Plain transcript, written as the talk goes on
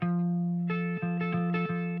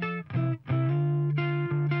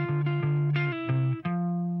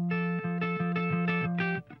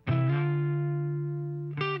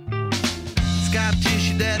soft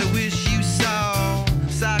tissue that I wish you saw.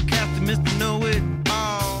 Sarcastic Mr.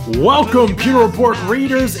 Know-It-All. Welcome, Pewter Report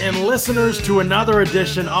readers and listeners, to another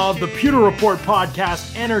edition of the Pewter Report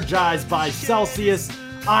podcast, energized by Celsius.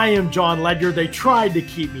 I am John Ledyard. They tried to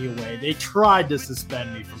keep me away. They tried to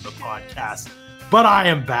suspend me from the podcast, but I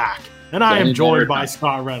am back, and I am joined by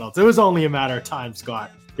Scott Reynolds. It was only a matter of time,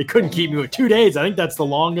 Scott. They couldn't keep me with 2 days. I think that's the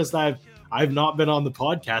longest I've not been on the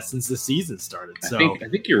podcast since the season started. So I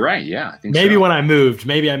think you're right. Yeah, I think maybe so. When I moved,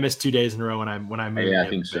 maybe I missed 2 days in a row when I moved. Yeah, I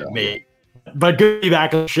think so. But good to be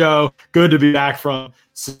back on the show. Good to be back from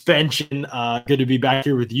suspension. Good to be back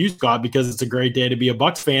here with you, Scott, because it's a great day to be a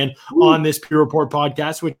Bucks fan on this Pewter Report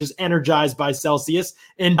podcast, which is energized by Celsius.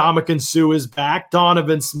 And Ndamukong Suh is back.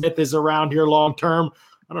 Donovan Smith is around here long term.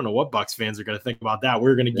 I don't know what Bucks fans are going to think about that.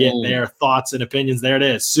 We're going to get their thoughts and opinions. There it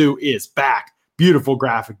is. Suh is back. Beautiful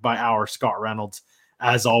graphic by our Scott Reynolds.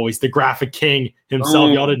 As always, the graphic king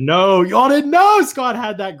himself. Y'all didn't know Scott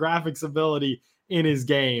had that graphics ability in his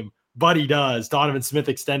game, but he does. Donovan Smith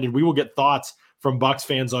extended. We will get thoughts from Bucks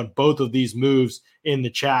fans on both of these moves in the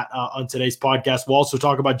chat on today's podcast. We'll also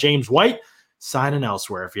talk about James White signing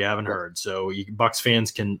elsewhere, if you haven't heard. So Bucks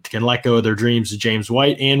fans can let go of their dreams of James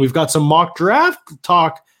White. And we've got some mock draft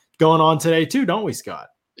talk going on today too, don't we, Scott?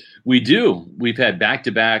 We do. We've had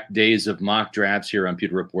back-to-back days of mock drafts here on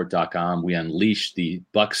PewterReport.com. We unleashed the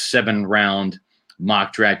Bucks 7-round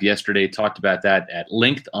mock draft yesterday. Talked about that at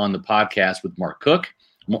length on the podcast with Mark Cook.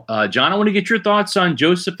 John, I want to get your thoughts on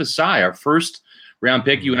Joseph Ossai, our first-round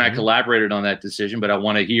pick. You and I collaborated on that decision, but I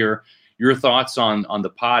want to hear your thoughts on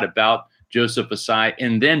the pod about Joseph Ossai.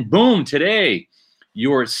 And then, boom, today,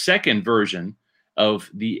 your second version of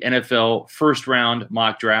the NFL first-round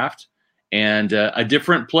mock draft. And a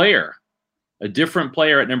different player at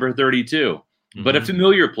number 32, but a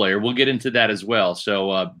familiar player. We'll get into that as well.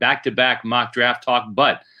 So back-to-back mock draft talk,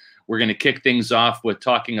 but we're going to kick things off with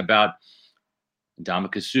talking about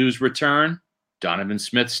Ndamukong Suh's return, Donovan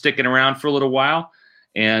Smith sticking around for a little while,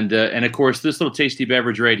 and of course this little tasty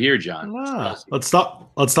beverage right here, John. Let's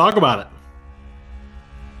talk about it.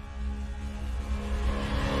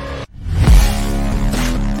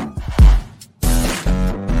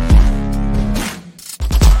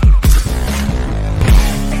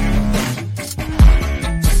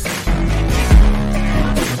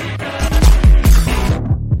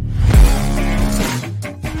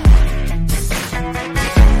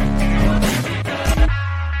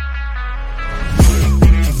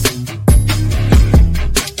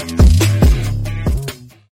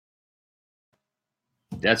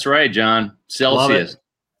 That's right, John. Celsius.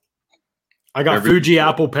 I got Fuji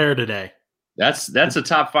apple pear today. That's a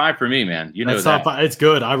top 5 for me, man. You know that's that. Top 5. It's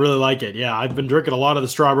good. I really like it. Yeah, I've been drinking a lot of the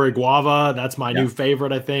strawberry guava. That's my new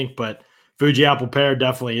favorite, I think. But Fuji apple pear,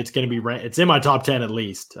 definitely, it's going to be it's in my top 10 at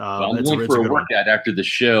least. I'm going for a workout after the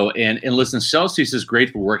show. And listen, Celsius is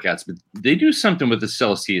great for workouts, but they do something with the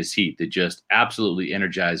Celsius heat that just absolutely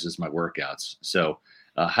energizes my workouts. So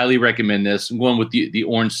highly recommend this. I'm going with the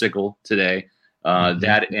orange sickle today.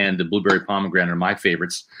 That and the blueberry pomegranate are my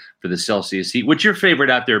favorites for the Celsius heat. What's your favorite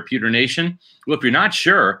out there, Pewter Nation? Well, if you're not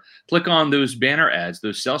sure, click on those banner ads,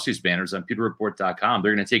 those Celsius banners on PewterReport.com.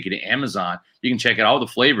 They're going to take you to Amazon. You can check out all the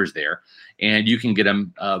flavors there, and you can get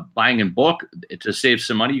them buying in bulk to save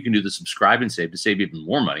some money. You can do the subscribe and save to save even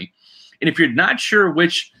more money. And if you're not sure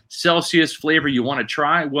which Celsius flavor you want to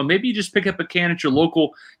try, well, maybe you just pick up a can at your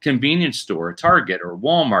local convenience store, a Target or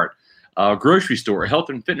Walmart, a grocery store, a health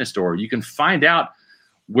and fitness store. You can find out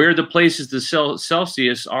where the places to sell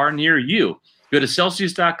Celsius are near you. Go to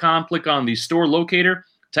Celsius.com, click on the store locator,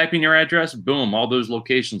 type in your address, boom, all those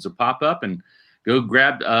locations will pop up, and go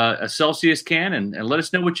grab a Celsius can and let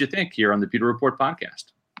us know what you think here on the Pewter Report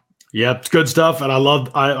podcast. Yeah, it's good stuff. And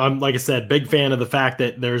I'm like I said, big fan of the fact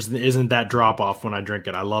that there isn't that drop off when I drink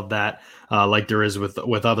it. I love that. Like there is with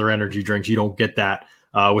other energy drinks. You don't get that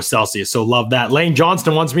with Celsius. So love that. Lane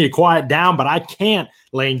Johnston wants me to quiet down, but I can't,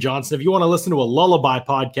 Lane Johnston. If you want to listen to a lullaby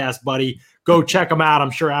podcast, buddy, go check them out.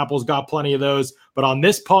 I'm sure Apple's got plenty of those. But on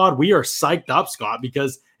this pod, we are psyched up, Scott,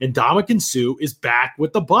 because Ndamukong Suh is back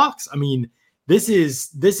with the Bucks. I mean, this is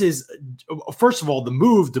first of all, the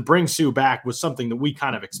move to bring Suh back was something that we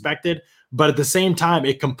kind of expected. But at the same time,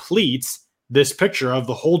 it completes this picture of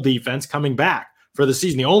the whole defense coming back for the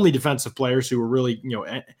season. The only defensive players who were really,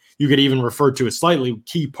 you could even refer to as slightly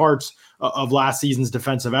key parts of last season's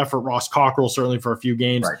defensive effort. Ross Cockrell, certainly for a few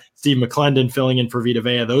games. Right. Steve McClendon filling in for Vita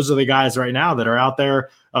Vea. Those are the guys right now that are out there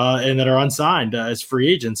and that are unsigned as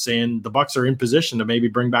free agents, and the Bucks are in position to maybe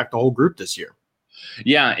bring back the whole group this year.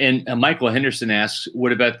 Yeah, and Michael Henderson asks,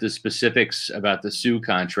 what about the specifics about the Sue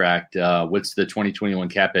contract? What's the 2021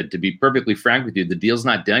 cap hit? To be perfectly frank with you, the deal's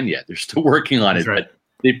not done yet. They're still working on it, Right. but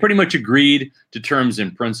they pretty much agreed to terms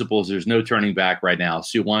and principles. There's no turning back right now.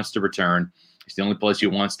 Sue wants to return. It's the only place he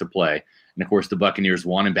wants to play. And, of course, the Buccaneers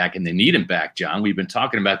want him back, and they need him back, John. We've been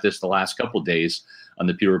talking about this the last couple of days on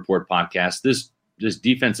the Pewter Report podcast. This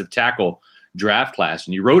defensive tackle draft class,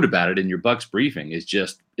 and you wrote about it in your Bucs briefing, is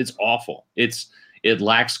just – it's awful. It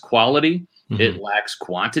lacks quality. Mm-hmm. It lacks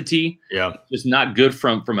quantity. Yeah, it's not good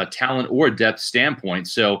from a talent or depth standpoint.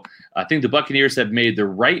 So I think the Buccaneers have made the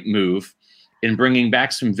right move in bringing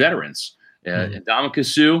back some veterans. Ndamukong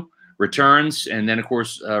Suh returns, and then, of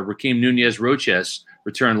course, Rakeem Nunez-Roches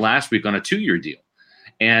returned last week on a 2-year deal.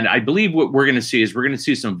 And I believe what we're going to see is we're going to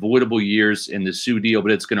see some voidable years in the Suh deal,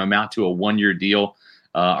 but it's going to amount to a 1-year deal,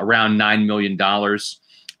 around $9 million.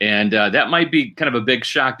 And that might be kind of a big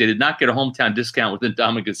shock. They did not get a hometown discount with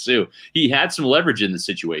Ndamukong Suh. He had some leverage in the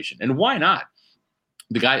situation. And why not?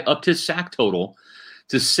 The guy upped his sack total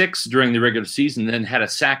to 6 during the regular season, then had a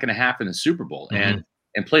sack and a half in the Super Bowl and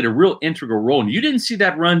played a real integral role. And you didn't see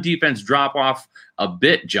that run defense drop off a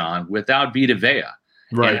bit, John, without Vita Vea.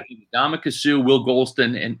 Right. And Ndamukong Suh, Will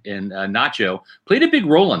Golston, and Nacho played a big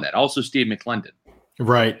role in that. Also Steve McClendon.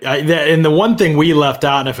 Right. And the one thing we left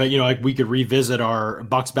out, and if we could revisit our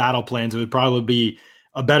Bucs battle plans, it would probably be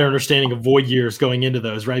a better understanding of void years going into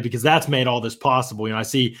those, right? Because that's made all this possible. I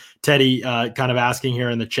see Teddy kind of asking here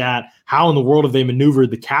in the chat, how in the world have they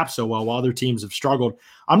maneuvered the cap so well while other teams have struggled?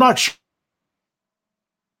 I'm not sure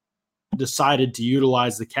decided to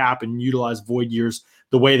utilize the cap and utilize void years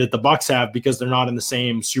the way that the Bucs have, because they're not in the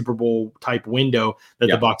same Super Bowl type window that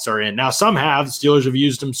the Bucs are in. Now, some have. The Steelers have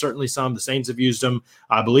used them, certainly some. The Saints have used them.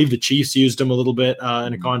 I believe the Chiefs used them a little bit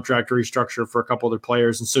in a contract restructure for a couple of their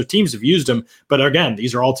players. And so teams have used them. But again,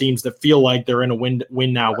 these are all teams that feel like they're in a win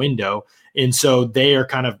now window. And so they are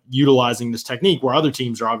kind of utilizing this technique where other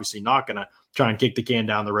teams are obviously not going to try and kick the can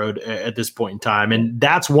down the road at this point in time. And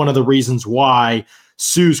that's one of the reasons why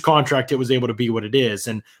Suh's contract, it was able to be what it is.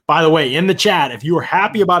 And by the way, in the chat, if you are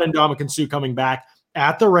happy about Ndamukong Suh coming back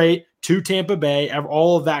at the rate to Tampa Bay,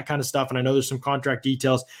 all of that kind of stuff, and I know there's some contract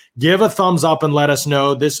details, give a thumbs up and let us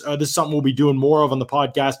know. This is something we'll be doing more of on the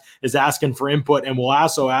podcast, is asking for input, and we'll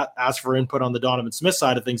also ask for input on the Donovan Smith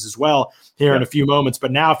side of things as well here in a few moments.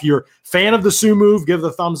 But now, if you're a fan of the Suh move, give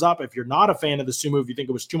the thumbs up. If you're not a fan of the Suh move, you think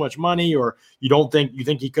it was too much money, or you think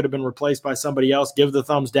he could have been replaced by somebody else, give the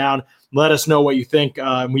thumbs down. Let us know what you think,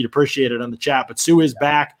 and we'd appreciate it on the chat. But Suh is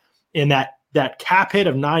back in that cap hit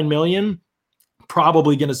of $9 million.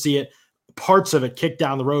 Probably going to see parts of it kicked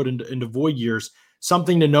down the road into void years.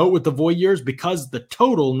 Something to note with the void years, because the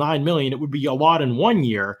total $9 million, it would be a lot in 1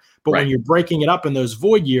 year, but when you're breaking it up in those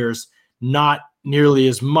void years, not nearly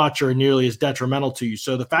as much or nearly as detrimental to you.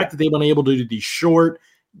 So the fact that they've been able to do these short,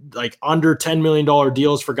 like under $10 million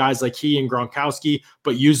deals for guys like he and Gronkowski,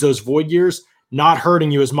 but use those void years, not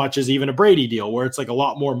hurting you as much as even a Brady deal, where it's like a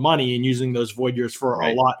lot more money and using those void years for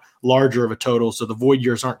a lot larger of a total. So the void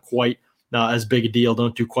years aren't quite as big a deal,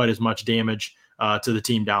 don't do quite as much damage to the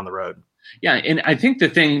team down the road. Yeah, and I think the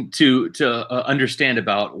thing to understand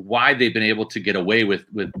about why they've been able to get away with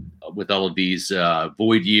all of these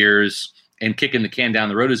void years and kicking the can down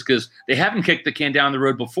the road is because they haven't kicked the can down the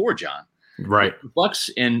road before, John. Right. The Bucs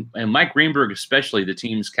and Mike Greenberg, especially, the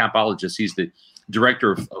team's capologist, he's the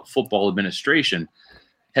director of football administration,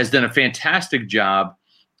 has done a fantastic job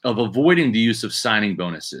of avoiding the use of signing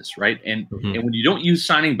bonuses, right? And when you don't use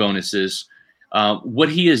signing bonuses, what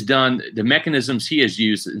he has done, the mechanisms he has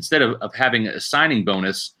used, instead of having a signing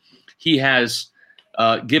bonus, he has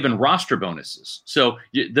given roster bonuses. So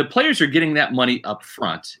the players are getting that money up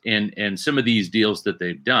front in some of these deals that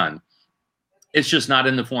they've done. It's just not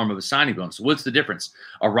in the form of a signing bonus. What's the difference?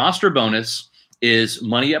 A roster bonus is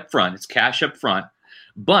money up front. It's cash up front,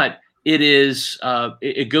 but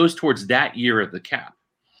it goes towards that year of the cap.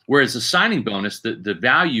 Whereas a signing bonus, the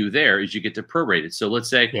value there is you get to prorate it. So let's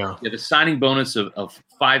say you have a signing bonus of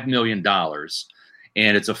 $5 million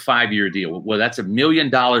and it's a 5-year deal. Well, that's $1 million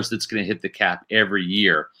that's going to hit the cap every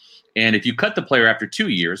year. And if you cut the player after 2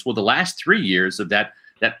 years, well, the last 3 years of that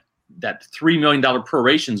 $3 million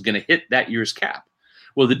proration is going to hit that year's cap.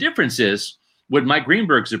 Well, the difference is what Mike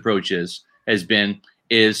Greenberg's approach is you're going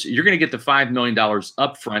to get the $5 million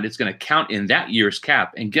up front. It's going to count in that year's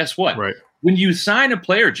cap. And guess what? Right. When you sign a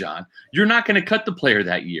player, John, you're not going to cut the player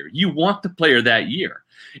that year. You want the player that year.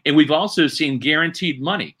 And we've also seen guaranteed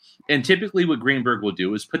money. And typically what Greenberg will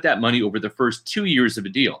do is put that money over the first 2 years of a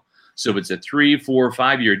deal. So if it's a 3, 4,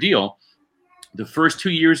 5-year deal, the first 2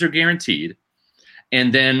 years are guaranteed.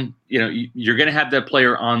 And then, you're going to have that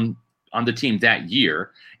player on on the team that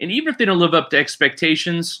year. And even if they don't live up to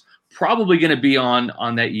expectations, probably going to be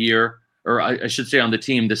on that year, or I should say on the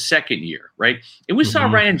team the second year, right? And we saw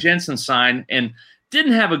Ryan Jensen sign and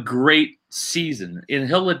didn't have a great season, and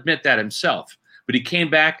he'll admit that himself. But he came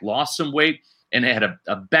back, lost some weight, and had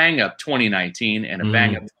a bang-up 2019 and a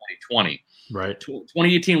bang-up 2020. Right.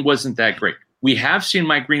 2018 wasn't that great. We have seen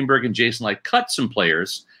Mike Greenberg and Jason Licht cut some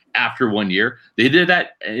players after 1 year. They did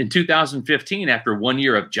that in 2015 after 1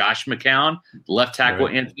 year of Josh McCown, left tackle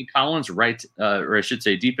Anthony Collins, right, or I should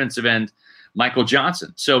say defensive end Michael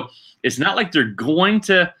Johnson. So it's not like they're going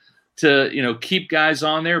to keep guys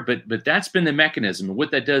on there, but that's been the mechanism. And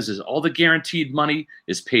what that does is all the guaranteed money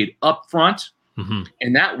is paid up front.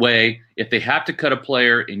 And that way, if they have to cut a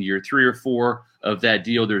player in year 3 or 4 of that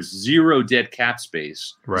deal, there's zero dead cap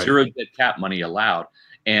space, zero dead cap money allowed.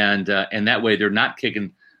 And that way they're not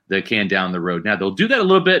kicking the can down the road. Now, they'll do that a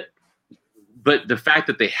little bit, but the fact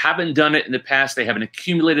that they haven't done it in the past, they haven't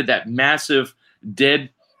accumulated that massive dead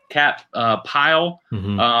cap pile,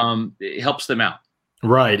 it helps them out.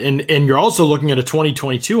 Right. And you're also looking at a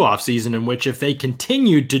 2022 offseason in which if they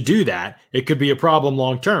continued to do that, it could be a problem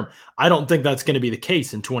long term. I don't think that's going to be the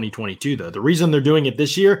case in 2022, though. The reason they're doing it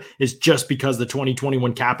this year is just because the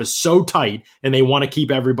 2021 cap is so tight and they want to keep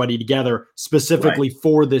everybody together specifically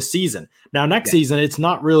for this season. Now, next season, it's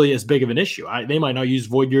not really as big of an issue. They might not use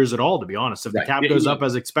void years at all, to be honest. If the cap goes up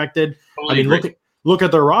as expected, totally look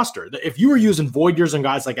at their roster. If you were using void years on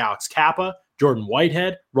guys like Alex Kappa, Jordan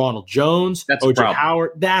Whitehead, Ronald Jones, OJ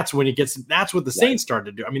Howard, that's what the Saints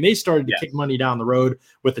started to do. I mean, they started to kick money down the road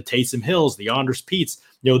with the Taysom Hills, the Anders Peets,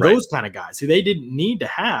 those kind of guys who they didn't need to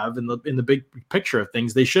have in the big picture of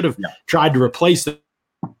things. They should have tried to replace them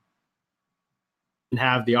and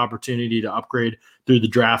have the opportunity to upgrade through the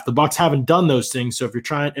draft. The Bucs haven't done those things. So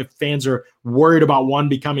if fans are worried about one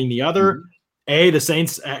becoming the other, the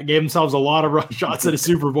Saints gave themselves a lot of rough shots at a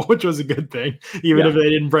Super Bowl, which was a good thing, even if they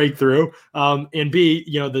didn't break through. And B,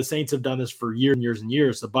 the Saints have done this for years and years and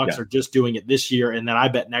years. The Bucs are just doing it this year, and then I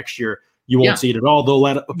bet next year you won't see it at all. They'll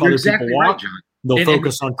let other people walk. They'll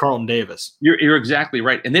focus on Carlton Davis. You're exactly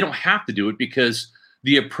right, and they don't have to do it because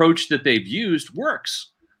the approach that they've used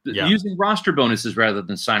works. Using roster bonuses rather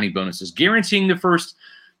than signing bonuses, guaranteeing the first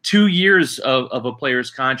 2 years of a player's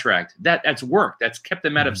contract. That's worked. That's kept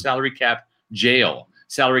them out of salary cap jail,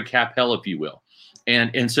 salary cap hell, if you will.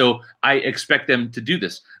 And so I expect them to do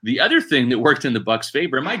this. The other thing that worked in the Bucs'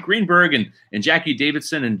 favor, and Mike Greenberg and Jackie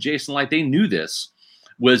Davidson and Jason Licht, they knew this,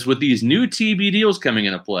 was with these new TV deals coming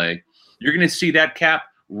into play, you're going to see that cap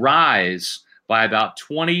rise by about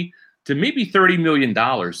 20 to maybe $30 million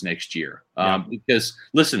next year. Because,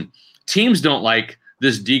 listen, teams don't like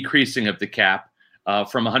this decreasing of the cap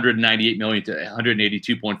from 198 million to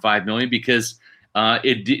 182.5 million because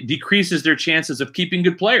it decreases their chances of keeping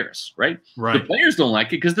good players, right? The players don't like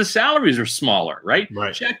it because the salaries are smaller, right?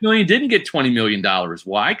 Shaq Million didn't get $20 million.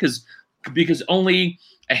 Why? Because only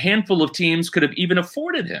a handful of teams could have even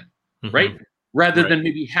afforded him, right? Rather than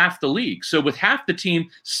maybe half the league. So with half the team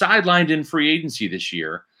sidelined in free agency this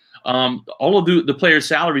year, all of the players'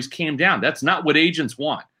 salaries came down. That's not what agents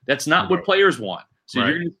want. That's not what players want. So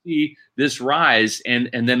you're going to see this rise, and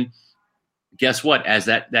then guess what? As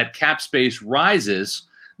that cap space rises,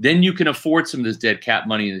 then you can afford some of this dead cap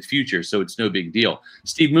money in the future. So it's no big deal.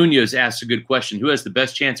 Steve Munoz asked a good question. Who has the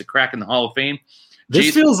best chance of cracking the Hall of Fame?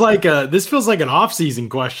 This feels like an off-season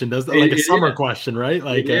question, doesn't it? Like a summer question, right?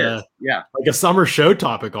 Like like a summer show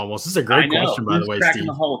topic almost. This is a great question, by the way, cracking Steve.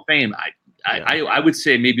 The Hall of Fame. I would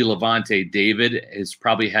say maybe Levante David has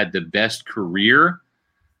probably had the best career.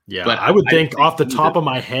 Yeah, but I would think off the top of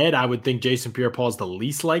my head, I would think Jason Pierre-Paul is the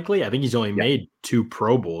least likely. I think he's only made 2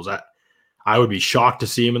 Pro Bowls. I would be shocked to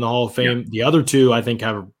see him in the Hall of Fame. The other two, I think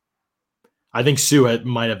Sue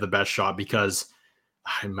might have the best shot because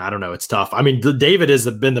I don't know. It's tough. I mean, David has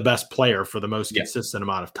been the best player for the most consistent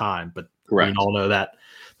amount of time, but we all know that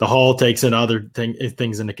the Hall takes in other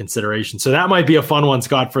things into consideration. So that might be a fun one,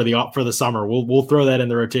 Scott, for the summer. We'll throw that in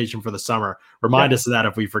the rotation for the summer. Remind us of that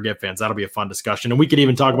if we forget, fans. That'll be a fun discussion, and we could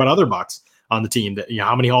even talk about other Bucs on the team. That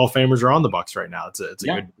how many Hall of Famers are on the Bucs right now? It's a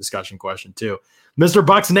good discussion question too. Mr.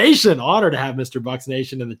 Bucs Nation, honored to have Mr. Bucs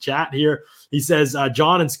Nation in the chat here. He says,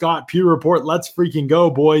 John and Scott, Pew Report, let's freaking go,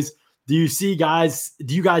 boys. Do you guys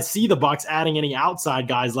see the Bucs adding any outside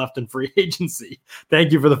guys left in free agency?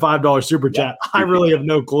 Thank you for the $5 super chat. I really have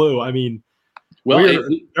no clue. I mean,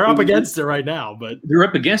 they're up against it right now, but they're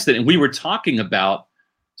up against it. And we were talking about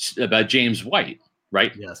James White,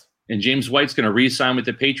 right? Yes. And James White's going to re-sign with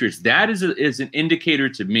the Patriots. That is an indicator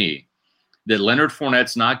to me that Leonard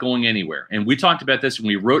Fournette's not going anywhere. And we talked about this, and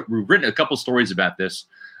we've written a couple stories about this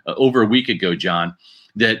over a week ago, John,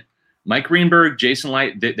 that Mike Greenberg, Jason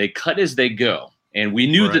Light, they cut as they go. And we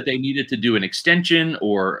knew that they needed to do an extension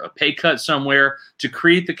or a pay cut somewhere to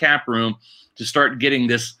create the cap room to start getting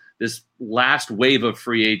this last wave of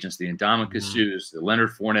free agents, the Ndamukong Suhs, the Leonard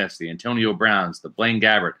Fournettes, the Antonio Browns, the Blaine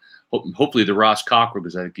Gabbert, hopefully the Ross Cockrell,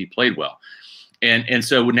 because I think he played well. And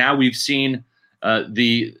so now we've seen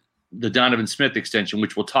the Donovan Smith extension,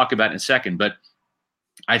 which we'll talk about in a second. But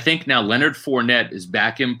I think now Leonard Fournette is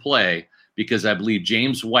back in play because I believe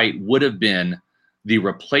James White would have been the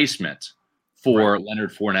replacement for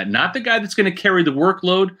Leonard Fournette. Not the guy that's going to carry the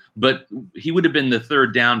workload, but he would have been the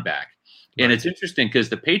third down back. And it's interesting because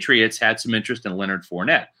the Patriots had some interest in Leonard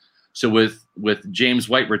Fournette. So with James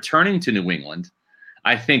White returning to New England,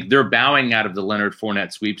 I think they're bowing out of the Leonard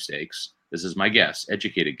Fournette sweepstakes. This is my guess,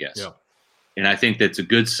 educated guess. Yeah. And I think that's a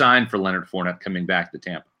good sign for Leonard Fournette coming back to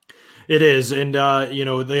Tampa. It is. And,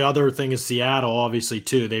 the other thing is Seattle, obviously,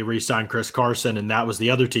 too. They re-signed Chris Carson, and that was the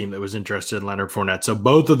other team that was interested in Leonard Fournette. So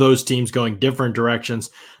both of those teams going different directions.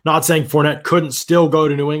 Not saying Fournette couldn't still go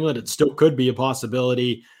to New England. It still could be a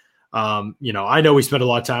possibility. I know we spent a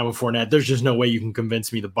lot of time with Fournette. There's just no way you can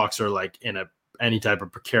convince me the Bucs are like in any type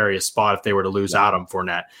of precarious spot if they were to lose out on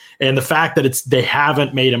Fournette. And the fact that they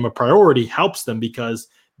haven't made him a priority helps them because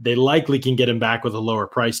they likely can get him back with a lower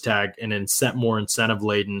price tag and more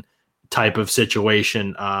incentive-laden type of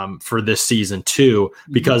situation for this season too,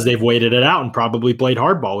 because they've waited it out and probably played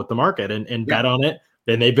hardball with the market and bet on it.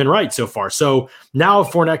 And they've been right so far. So now if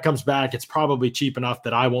Fournette comes back, it's probably cheap enough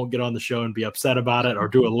that I won't get on the show and be upset about it or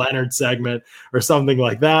do a Leonard segment or something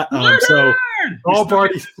like that. So all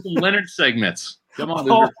parties Leonard segments. Come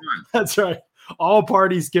on, that's right. All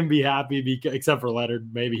parties can be happy except for Leonard.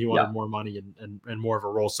 Maybe he wanted more money and more of a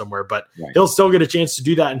role somewhere, but he'll still get a chance to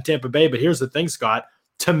do that in Tampa Bay. But here's the thing, Scott.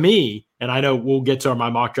 To me, and I know we'll get to my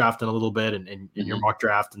mock draft in a little bit and your mock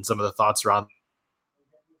draft and some of the thoughts around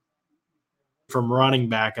from running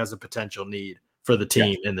back as a potential need for the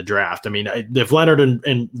team in the draft. I mean, if Leonard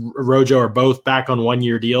and Rojo are both back on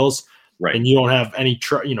 1-year deals and you don't have any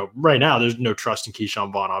right now there's no trust in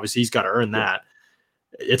Keyshawn Vaughn. Obviously, he's got to earn that.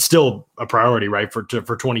 It's still a priority, right, for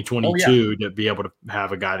 2022 to be able to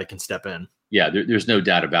have a guy that can step in. Yeah, there's no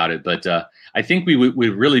doubt about it. But I think we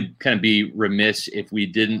would really kind of be remiss if we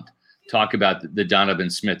didn't talk about the Donovan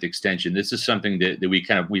Smith extension. This is something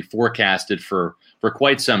that we forecasted for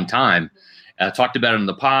quite some time. Talked about it on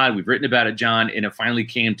the pod. We've written about it, John, and it finally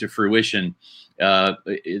came to fruition.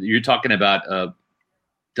 You're talking about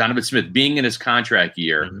Donovan Smith being in his contract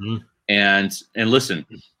year. Mm-hmm. And listen,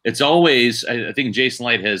 it's always, I think Jason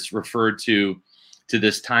Light has referred to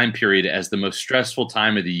this time period as the most stressful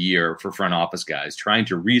time of the year for front office guys, trying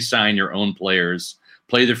to re-sign your own players,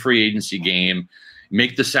 play the free agency game,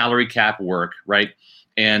 make the salary cap work, right?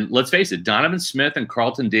 And let's face it, Donovan Smith and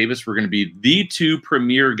Carlton Davis were going to be the two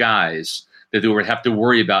premier guys that they would have to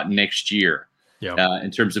worry about next year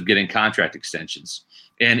in terms of getting contract extensions.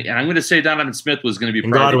 And I'm going to say Donovan Smith was going to be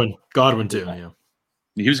Godwin too. Yeah.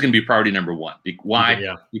 He was going to be priority number one. Why?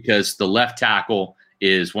 Yeah. Because the left tackle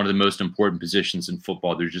is one of the most important positions in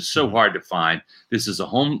football. They're just so hard to find. This is a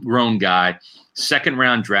homegrown guy,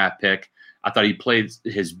 second-round draft pick. I thought he played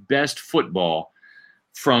his best football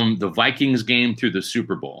from the Vikings game through the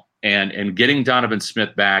Super Bowl. And getting Donovan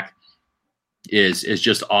Smith back is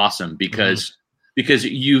just awesome because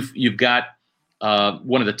you've got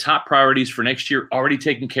one of the top priorities for next year already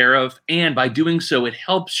taken care of, and by doing so, it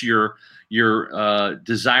helps your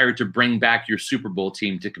desire to bring back your Super Bowl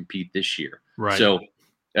team to compete this year. Right. So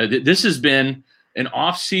this has been an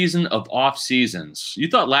off season of off seasons. You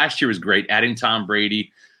thought last year was great, adding Tom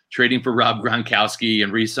Brady, trading for Rob Gronkowski,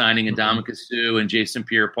 and re-signing Ndamukong Suh and Jason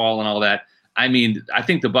Pierre-Paul and all that. I mean, I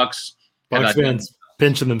think the Bucs fans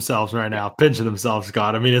pinching themselves right now,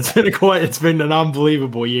 Scott. I mean, it's been an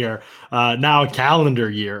unbelievable year. Now a calendar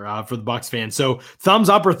year for the Bucs fans. So thumbs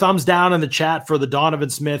up or thumbs down in the chat for the Donovan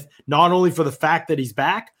Smith, not only for the fact that he's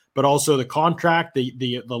back, but also the contract,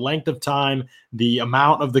 the length of time, the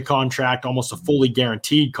amount of the contract, almost a fully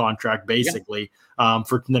guaranteed contract, basically,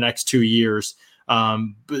 for the next 2 years.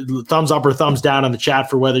 Thumbs up or thumbs down in the chat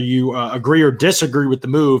for whether you agree or disagree with the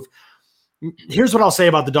move. Here's what I'll say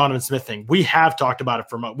about the Donovan Smith thing. We have talked about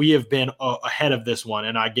it we have been ahead of this one,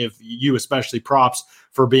 and I give you especially props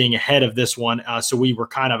for being ahead of this one. So we were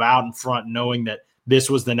kind of out in front knowing that this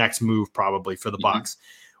was the next move probably for the Bucs.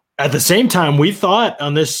 At the same time, we thought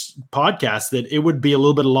on this podcast that it would be a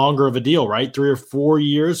little bit longer of a deal, right? 3 or 4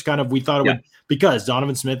 years kind of, we thought it would, because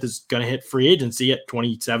Donovan Smith is going to hit free agency at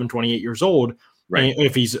 27, 28 years old. Right.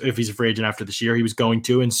 If he's a free agent after this year, he was going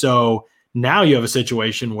to. And so now you have a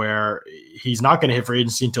situation where he's not going to hit free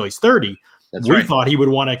agency until he's 30. We thought he would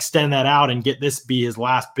want to extend that out and get this be his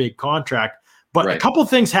last big contract. But a couple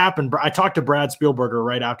things happened. I talked to Brad Spielberger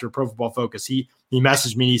right after Pro Football Focus. He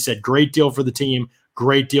messaged me. He said, great deal for the team,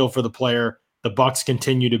 great deal for the player. The Bucs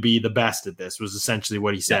continue to be the best at this, was essentially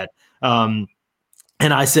what he said. And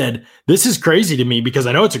I said, this is crazy to me because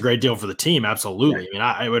I know it's a great deal for the team. Absolutely.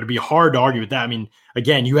 I mean, it would be hard to argue with that. I mean,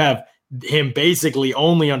 again, you have him basically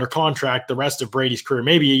only under contract the rest of Brady's career,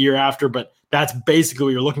 maybe a year after, but that's basically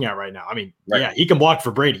what you're looking at right now. I mean, he can block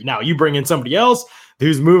for Brady. Now you bring in somebody else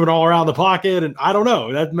who's moving all around the pocket, and I don't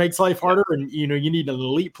know, that makes life harder. And, you need an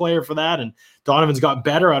elite player for that. And Donovan's got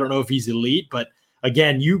better. I don't know if he's elite, but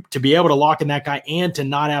again, to be able to lock in that guy and to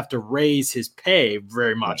not have to raise his pay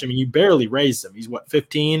very much. I mean, you barely raised him. He's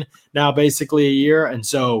 15 now, basically a year. And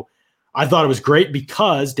so I thought it was great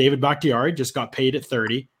because David Bakhtiari just got paid at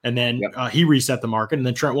 30, and then he reset the market. And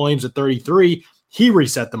then Trent Williams at 33, he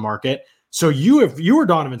reset the market. So if you were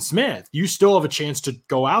Donovan Smith, you still have a chance to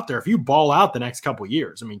go out there if you ball out the next couple of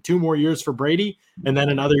years. I mean, 2 more years for Brady, and then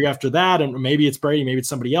another year after that, and maybe it's Brady, maybe it's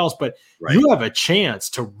somebody else, but you have a chance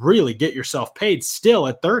to really get yourself paid still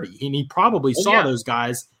at 30. And he probably saw those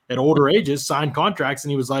guys at older ages sign contracts,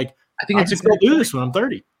 and he was like, I think I can still do this when I'm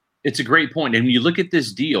 30. It's a great point. And when you look at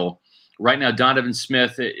this deal right now, Donovan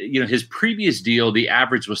Smith, his previous deal, the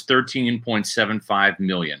average was $13.75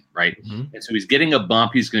 million, right? Mm-hmm. And so he's getting a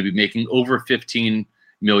bump. He's going to be making over $15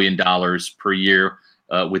 million per year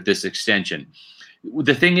with this extension.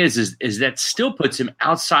 The thing is that still puts him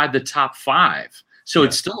outside the top 5. So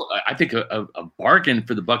it's still, I think, a bargain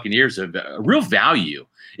for the Buccaneers of a real value.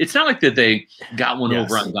 It's not like that they got one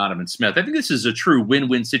over on Donovan Smith. I think this is a true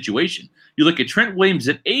win-win situation. You look at Trent Williams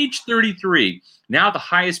at age 33, now the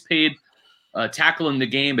highest paid tackle in the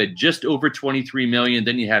game at just over $23 million.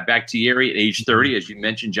 Then you have Bakhtiari at age 30, as you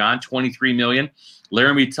mentioned, John, $23 million.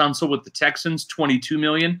 Laramie Tunsil with the Texans, $22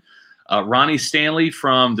 million. Ronnie Stanley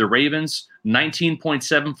from the Ravens,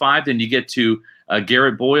 $19.75. Then you get to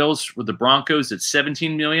Garrett Boyles with the Broncos at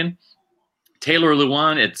 $17 million. Taylor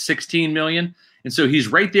Lewan at $16 million. And so he's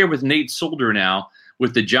right there with Nate Solder now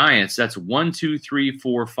with the Giants. That's 1, 2, 3,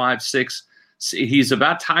 4, 5, 6. He's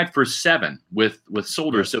about tied for 7 with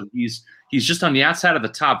Solder. So he's just on the outside of the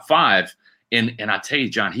top 5. And I tell you,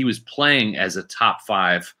 John, he was playing as a top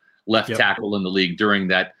 5 left tackle in the league during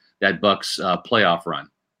that Bucs playoff run.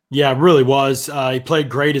 Yeah, it really was. He played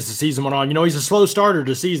great as the season went on. He's a slow starter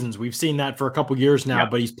to seasons. We've seen that for a couple years now,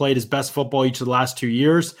 but he's played his best football each of the last 2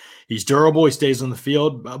 years. He's durable. He stays on the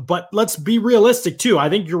field. But let's be realistic, too. I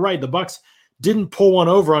think you're right. The Bucs didn't pull one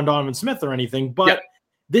over on Donovan Smith or anything, but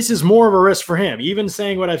this is more of a risk for him. Even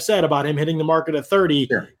saying what I've said about him hitting the market at 30,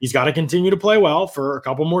 he's got to continue to play well for a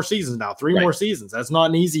couple more seasons now, 3 more seasons. That's not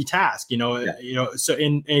an easy task, So,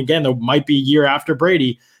 and again, there might be a year after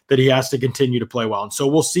Brady that he has to continue to play well. And so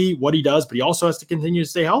we'll see what he does, but he also has to continue to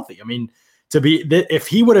stay healthy. I mean, if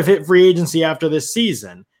he would have hit free agency after this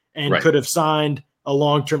season and could have signed a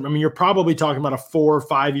long-term, I mean, you're probably talking about a 4 or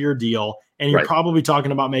 5 year deal, and you're probably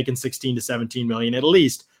talking about making 16 to 17 million at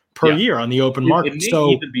least per year on the open market. It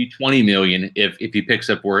may even be 20 million if he picks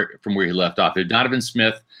up from where he left off. If Donovan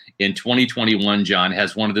Smith in 2021, John,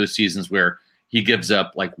 has one of those seasons where he gives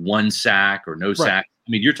up like 1 sack or no sack,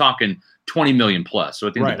 I mean, you're talking 20 million plus.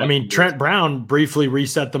 So I mean, Trent Brown briefly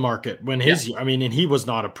reset the market when and he was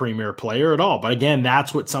not a premier player at all. But again,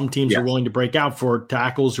 that's what some teams are willing to break out for,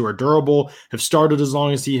 tackles who are durable, have started as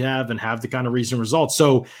long as he have, and have the kind of recent results.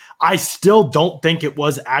 So I still don't think it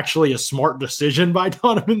was actually a smart decision by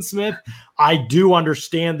Donovan Smith. I do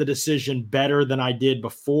understand the decision better than I did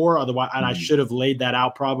before. Otherwise, and I should have laid that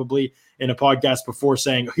out probably in a podcast before,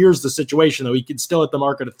 saying, here's the situation, though. He could still hit the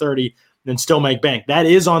market at 30 and still make bank. That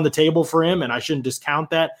is on the table for him, and I shouldn't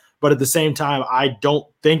discount that. But at the same time, I don't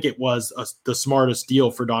think it was the smartest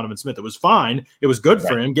deal for Donovan Smith. It was fine. It was good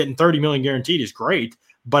for him. Getting 30 million guaranteed is great.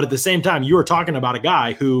 But at the same time, you were talking about a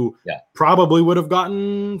guy who probably would have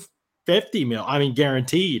gotten 50 mil,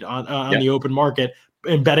 guaranteed on the open market,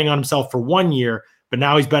 and betting on himself for 1 year. But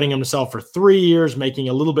now he's betting on himself for 3 years, making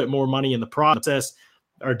a little bit more money in the process.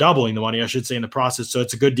 Or doubling the money, I should say, in the process. So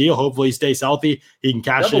it's a good deal. Hopefully he stays healthy. He can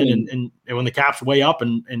cash in, and when the cap's way up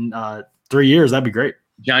in 3 years, that'd be great.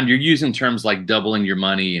 John, you're using terms like doubling your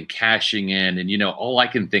money and cashing in. And, all I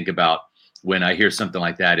can think about when I hear something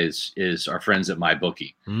like that is our friends at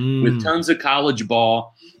MyBookie. With tons of college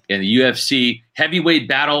ball and the UFC heavyweight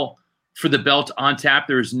battle for the belt on tap,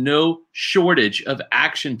 there's no shortage of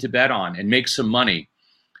action to bet on and make some money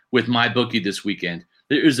with MyBookie this weekend.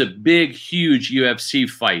 There's a big, huge UFC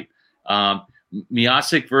fight.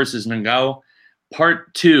 Miocic versus Ngannou.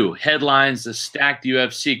 Part 2 headlines the stacked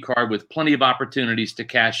UFC card with plenty of opportunities to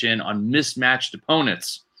cash in on mismatched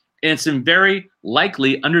opponents. and some very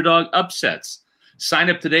likely underdog upsets. Sign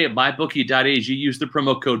up today at mybookie.ag. Use the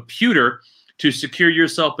promo code PEWTER to secure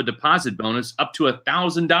yourself a deposit bonus up to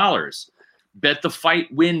 $1,000. Bet the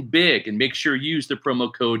fight, win big, and make sure you use the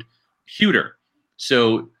promo code PEWTER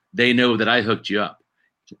so they know that I hooked you up.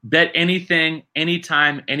 Bet anything,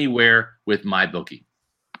 anytime, anywhere with MyBookie.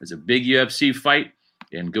 It's a big UFC fight,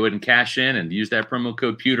 and go ahead and cash in and use that promo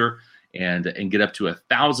code PEWTER and get up to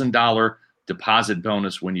 $1,000 deposit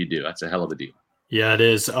bonus when you do. That's a hell of a deal. Yeah, it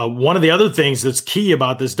is. One of the other things that's key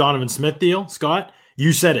about this Donovan Smith deal, Scott,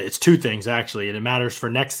 you said it. It's two things, actually, and it matters for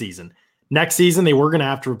next season. Next season, they were going to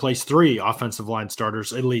have to replace 3 offensive line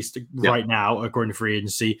starters, at least right now, according to free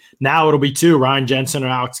agency. Now it'll be 2, Ryan Jensen or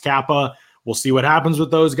Alex Kappa. We'll see what happens with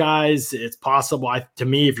those guys. It's possible. To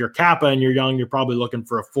me, if you're Kappa and you're young, you're probably looking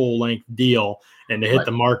for a full-length deal and to hit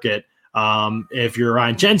the market. If you're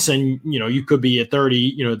Ryan Jensen, you could be at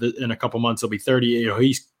 30. In a couple months, he'll be 30.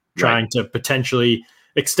 He's trying to potentially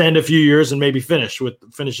extend a few years and maybe finish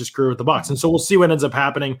his career with the Bucs. And so we'll see what ends up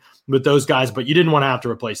happening with those guys. But you didn't want to have to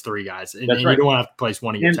replace 3 guys, and you don't want to have to replace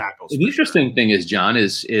one of your tackles. The interesting thing is, John,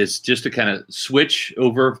 is just to kind of switch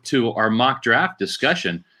over to our mock draft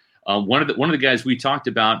discussion. One of the guys we talked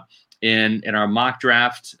about in our mock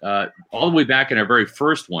draft all the way back in our very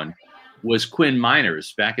first one was Quinn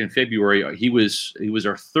Miners. Back in February, he was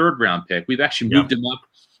our 3rd round pick. We've actually moved him up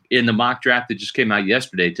in the mock draft that just came out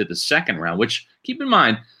yesterday to the 2nd round, which, keep in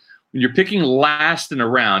mind, when you're picking last in a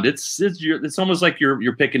round, it's almost like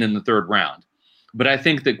you're picking in the 3rd round. But I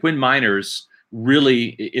think that Quinn Miners really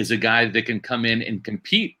is a guy that can come in and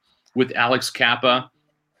compete with Alex Kappa,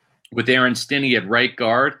 with Aaron Stinney at right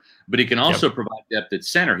guard, but he can also provide depth at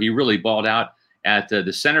center. He really balled out at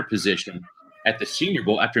the center position at the Senior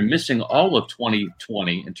Bowl after missing all of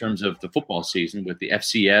 2020 in terms of the football season, with the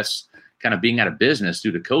FCS kind of being out of business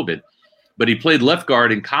due to COVID. But he played left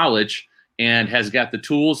guard in college and has got the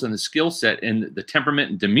tools and the skill set and the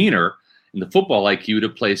temperament and demeanor and the football IQ to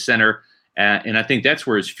play center. And I think that's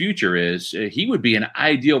where his future is. He would be an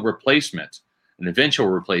ideal replacement, an eventual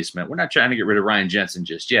replacement. We're not trying to get rid of Ryan Jensen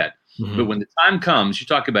just yet. Mm-hmm. But when the time comes, you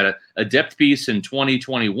talk about a depth piece in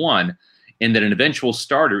 2021 and then an eventual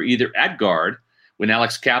starter either at guard when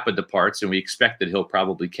Alex Kappa departs, and we expect that he'll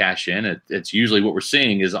probably cash in. It's usually what we're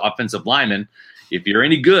seeing is offensive linemen. If you're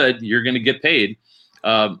any good, you're going to get paid.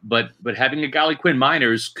 But having a guy like Quinn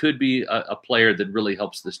Miners could be a player that really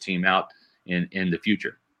helps this team out in the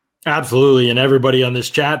future. Absolutely. And everybody on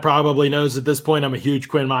this chat probably knows at this point I'm a huge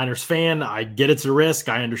Quinn Miners fan. I get it's a risk.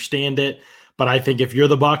 I understand it. But I think if you're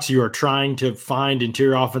the Bucs, you are trying to find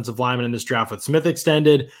interior offensive linemen in this draft with Smith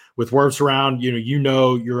extended, with Wirfs around.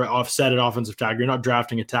 You're offset at offensive tackle. You're not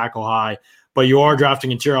drafting a tackle high, but you are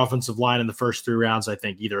drafting interior offensive line in the first 3 rounds. I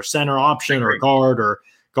think either a center option or a guard or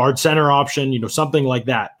guard center option, something like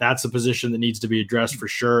that. That's a position that needs to be addressed for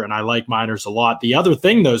sure. And I like Miners a lot. The other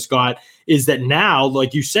thing, though, Scott, is that now,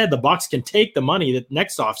 like you said, the Bucs can take the money that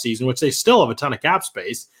next offseason, which they still have a ton of cap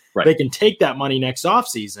space. Right. They can take that money next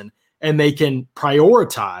offseason and they can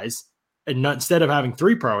prioritize, and instead of having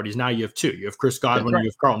 3 priorities, now you have 2. You have Chris Godwin, and you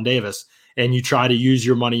have Carlton Davis, and you try to use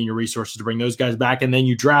your money and your resources to bring those guys back. And then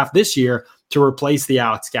you draft this year to replace the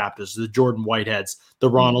Alex Kappas, the Jordan Whiteheads, the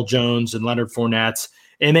Ronald Jones and Leonard Fournettes.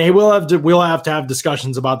 And we'll have to have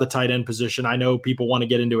discussions about the tight end position. I know people want to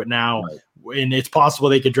get into it now, and it's possible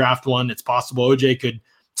they could draft one. It's possible OJ could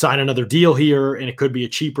sign another deal here, and it could be a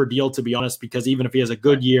cheaper deal, to be honest, because even if he has a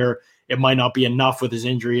good year, it might not be enough with his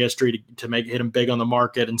injury history to hit him big on the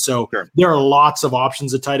market. And so there are lots of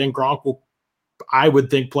options at tight end. Gronk will, I would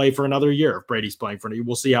think, play for another year if Brady's playing for it.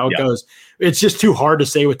 We'll see how it goes. It's just too hard to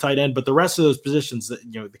say with tight end, but the rest of those positions, the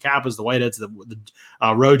Kappas, the Whiteheads, the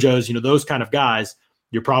Rojos, those kind of guys,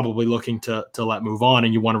 you're probably looking to let move on,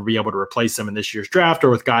 and you want to be able to replace them in this year's draft or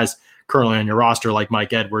with guys currently on your roster like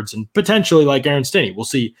Mike Edwards and potentially like Aaron Stinney. We'll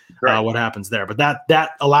see what happens there. But that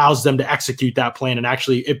allows them to execute that plan and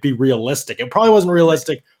actually it be realistic. It probably wasn't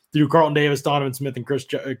realistic through Carlton Davis, Donovan Smith, and Chris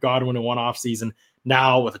Godwin in one offseason.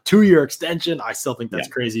 Now with a 2-year extension, I still think that's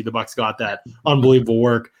crazy. The Bucs got that unbelievable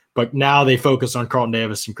work. But now they focus on Carlton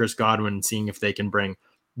Davis and Chris Godwin and seeing if they can bring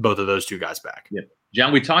both of those 2 guys back. Yeah.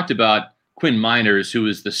 John, we talked about Quinn Miners, who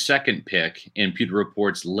is the 2nd pick in Pewter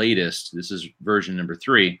Report's latest. This is version number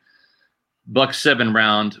 3. Bucs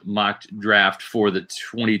 7-round mock draft for the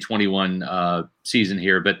 2021 season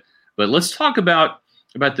here. But let's talk about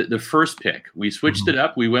the first pick. We switched it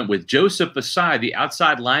up. We went with Joseph Asai, the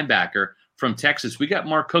outside linebacker from Texas. We got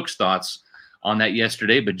Mark Cook's thoughts on that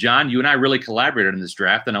yesterday. But, John, you and I really collaborated on this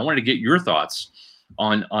draft, and I wanted to get your thoughts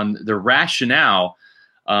on the rationale.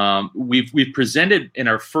 We've presented in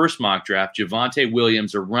our first mock draft Javonte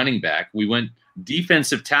Williams, a running back. We went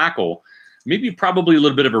defensive tackle. Maybe probably a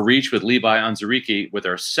little bit of a reach with Levi Onwuzurike with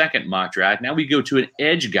our second mock draft. Now we go to an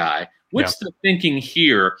edge guy. What's the thinking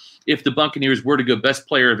here if the Buccaneers were to go best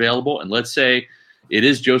player available, and let's say it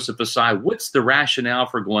is Joseph Ossai? What's the rationale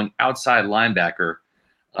for going outside linebacker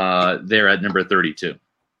there at number 32?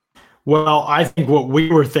 Well, I think what we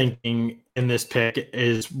were thinking in this pick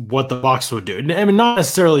is what the Bucs would do. I mean, not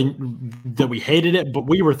necessarily that we hated it, but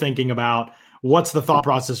we were thinking about what's the thought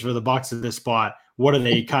process for the Bucs at this spot. What are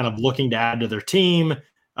they kind of looking to add to their team?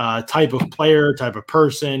 Type of player, type of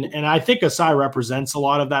person, and I think Ossai represents a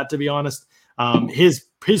lot of that. To be honest, his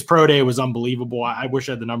pro day was unbelievable. I wish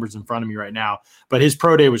I had the numbers in front of me right now, but his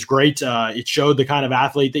pro day was great. It showed the kind of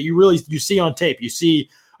athlete that you see on tape. You see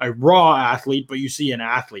a raw athlete, but you see an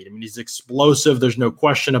athlete. I mean, he's explosive. There's no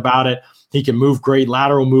question about it. He can move great.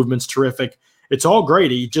 Lateral movement's terrific. It's all great.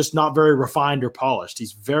 He's just not very refined or polished.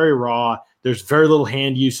 He's very raw. There's very little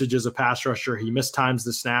hand usage as a pass rusher. He mistimes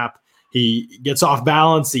the snap. He gets off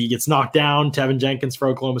balance. He gets knocked down. Tevin Jenkins for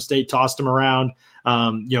Oklahoma State tossed him around.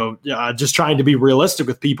 Just trying to be realistic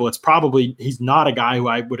with people, he's not a guy who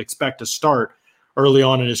I would expect to start early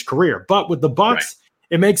on in his career. But with the Bucs,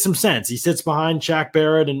 It makes some sense. He sits behind Shaq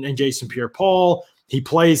Barrett and Jason Pierre-Paul. He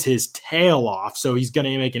plays his tail off, so he's going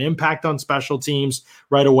to make an impact on special teams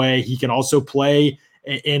right away. He can also play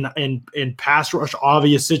in pass rush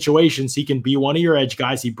obvious situations. He can be one of your edge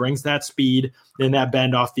guys. He brings that speed and that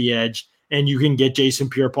bend off the edge, and you can get Jason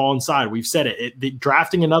Pierre-Paul inside. We've said it.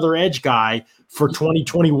 Drafting another edge guy for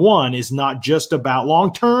 2021 is not just about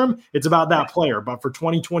long-term. It's about that player. But for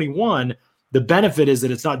 2021, the benefit is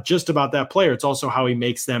that it's not just about that player. It's also how he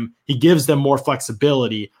gives them more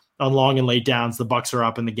flexibility on long and late downs. The Bucs are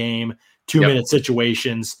up in the game, 2-minute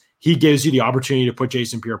situations. He gives you the opportunity to put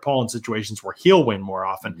Jason Pierre-Paul in situations where he'll win more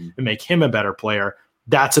often and make him a better player.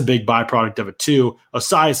 That's a big byproduct of it too.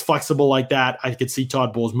 Ossai is flexible like that. I could see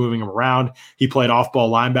Todd Bowles moving him around. He played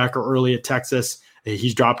off-ball linebacker early at Texas.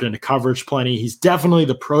 He's dropped into coverage plenty. He's definitely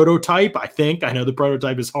the prototype, I think. I know the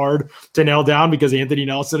prototype is hard to nail down because Anthony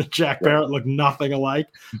Nelson and Shaq Barrett look nothing alike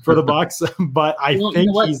for the Bucs, but I think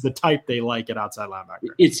he's the type they like at outside linebacker.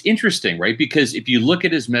 It's interesting, right? Because if you look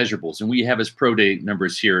at his measurables, and we have his pro day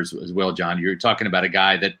numbers here as well, John, you're talking about a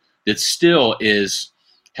guy that still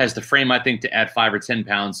has the frame, I think, to add 5 or 10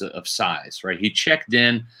 pounds of size, right? He checked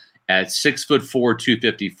in at 6'4",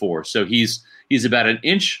 254. So he's about an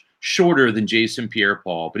inch shorter than Jason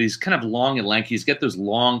Pierre-Paul, but he's kind of long and lanky. He's got those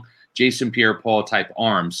long Jason Pierre-Paul type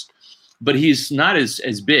arms, but he's not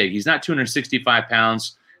as big. He's not 265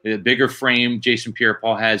 pounds, a bigger frame Jason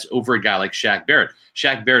Pierre-Paul has over a guy like Shaq Barrett.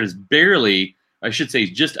 Shaq Barrett is barely, I should say,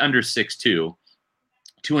 just under 6'2",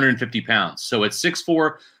 250 pounds. So at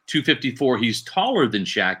 6'4", 254, he's taller than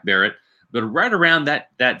Shaq Barrett, but right around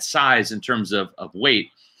that size in terms of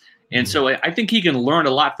weight. And so I think he can learn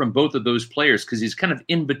a lot from both of those players because he's kind of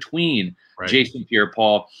in between Jason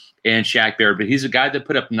Pierre-Paul and Shaq Barrett. But he's a guy that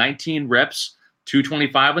put up 19 reps,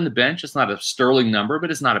 225 on the bench. It's not a sterling number, but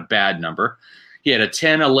it's not a bad number. He had a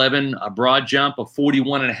 10-11 a broad jump, a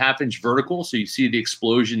 41.5-inch vertical. So you see the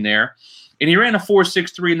explosion there. And he ran a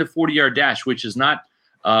 4.63 in the 40-yard dash, which is not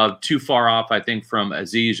too far off, I think, from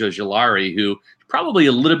Azeez Ojulari, who probably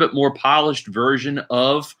a little bit more polished version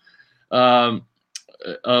of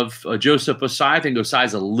Joseph Ossai. I think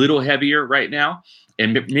Ossai's a little heavier right now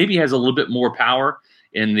and maybe has a little bit more power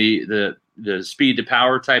in the speed to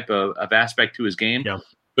power type of aspect to his game. Yeah.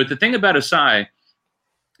 But the thing about Ossai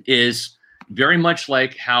is very much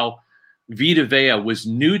like how Vita Vea was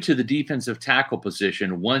new to the defensive tackle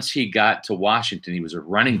position once he got to Washington. He was a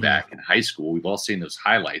running back in high school. We've all seen those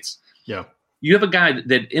highlights. Yeah. You have a guy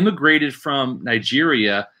that immigrated from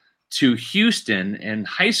Nigeria to Houston in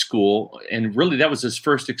high school, and really that was his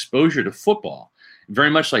first exposure to football. Very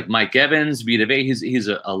much like Mike Evans, Vita Vea, he's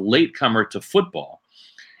a latecomer to football.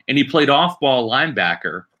 And he played off-ball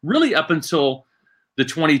linebacker really up until the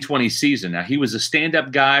 2020 season. Now, he was a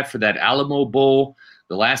stand-up guy for that Alamo Bowl,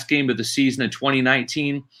 the last game of the season in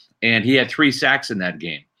 2019, and he had 3 sacks in that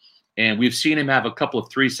game. And we've seen him have a couple of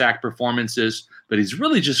 3-sack performances, but he's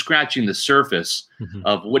really just scratching the surface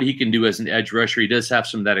of what he can do as an edge rusher. He does have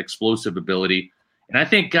some of that explosive ability. And I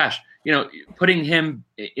think, putting him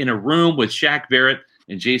in a room with Shaq Barrett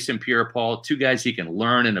and Jason Pierre-Paul, 2 guys he can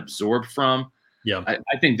learn and absorb from, I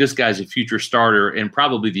think this guy's a future starter and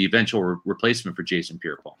probably the eventual replacement for Jason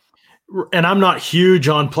Pierre-Paul. And I'm not huge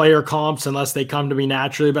on player comps unless they come to me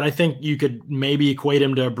naturally, but I think you could maybe equate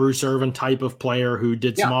him to a Bruce Irvin type of player who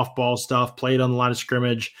did some off-ball stuff, played on the line of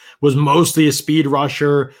scrimmage, was mostly a speed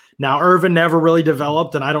rusher. Now, Irvin never really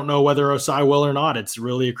developed, and I don't know whether Ossai will or not. It's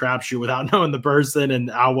really a crapshoot without knowing the person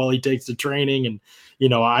and how well he takes to training. And,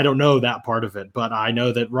 I don't know that part of it, but I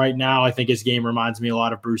know that right now I think his game reminds me a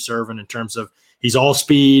lot of Bruce Irvin in terms of he's all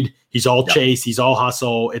speed, he's all chase, he's all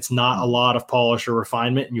hustle. It's not a lot of polish or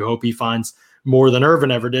refinement, and you hope he finds more than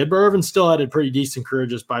Irvin ever did. But Irvin still had a pretty decent career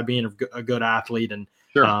just by being a good athlete and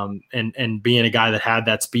and being a guy that had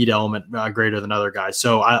that speed element greater than other guys.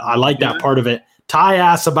 So I like that part of it. Ty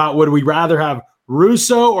asks about would we rather have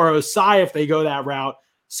Russo or Osai if they go that route.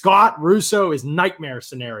 Scott, Russo is nightmare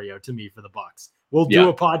scenario to me for the Bucs. We'll do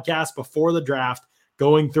a podcast before the draft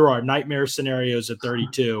going through our nightmare scenarios at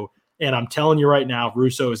 32. And I'm telling you right now,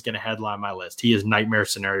 Russo is going to headline my list. He is nightmare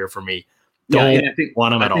scenario for me. Don't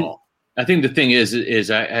want him at all. I think the thing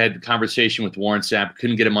is I had a conversation with Warren Sapp.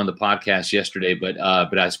 Couldn't get him on the podcast yesterday, but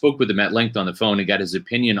I spoke with him at length on the phone and got his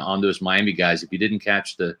opinion on those Miami guys. If you didn't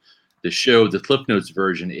catch the show, the Cliff Notes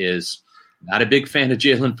version is not a big fan of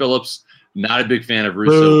Jalen Phillips, not a big fan of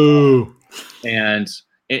Russo. Ooh. And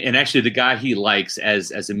actually the guy he likes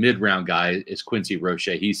as a mid-round guy is Quincy Roche.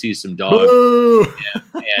 He sees some dogs.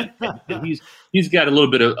 And he's got a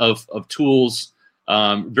little bit of tools,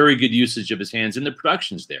 very good usage of his hands, and the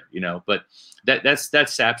production's there, but that's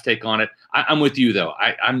Sapp's take on it. I'm with you though.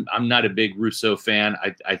 I'm not a big Russo fan.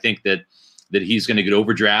 I think that he's going to get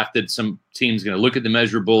overdrafted. Some team's going to look at the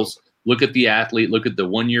measurables, look at the athlete, look at the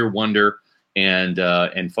 1-year wonder, and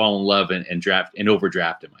fall in love and draft and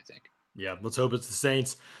overdraft him, I think. Yeah, let's hope it's the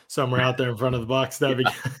Saints somewhere out there in front of the Bucs.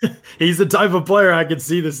 He's the type of player I could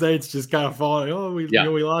see the Saints just kind of falling. Oh, we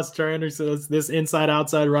lost Trey Anderson. This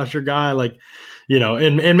inside-outside rusher guy,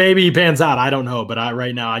 and maybe he pans out. I don't know, but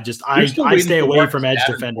right now I stay away from edge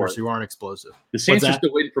defenders who aren't explosive. The Saints are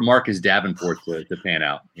still waiting for Marcus Davenport to pan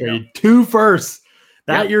out. Two firsts.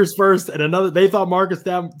 That year's first and another. They thought Marcus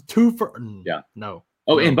Davenport 2 first. Yeah, no.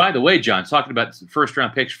 Oh, and by the way, John, talking about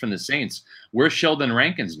first-round picks from the Saints, where's Sheldon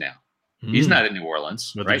Rankins now? He's not in New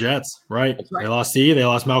Orleans, with right? the Jets, right? They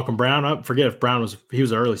lost Malcolm Brown. I forget if Brown was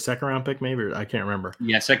an early second-round pick, maybe, or I can't remember.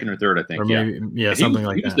 Yeah, second or third, I think. Or maybe, something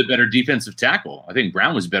like that. He was the better defensive tackle. I think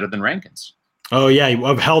Brown was better than Rankins. Oh yeah,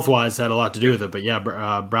 health-wise had a lot to do with it,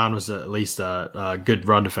 but Brown was at least a good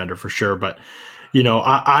run defender for sure. But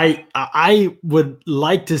I would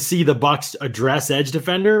like to see the Bucs address edge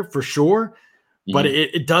defender for sure. But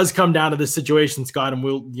it does come down to this situation, Scott, and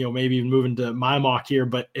we'll maybe even move into my mock here.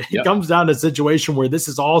 But it comes down to a situation where this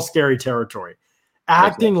is all scary territory.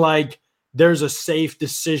 Acting like there's a safe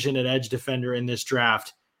decision at edge defender in this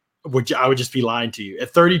draft, which I would just be lying to you. At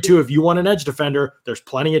 32, if you want an edge defender, there's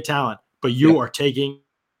plenty of talent, but you are taking.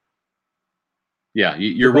 Yeah,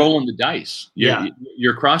 you're rolling the dice.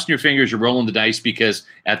 You're crossing your fingers. You're rolling the dice because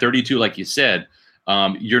at 32, like you said,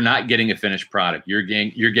 you're not getting a finished product. You're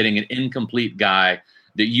getting an incomplete guy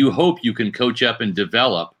that you hope you can coach up and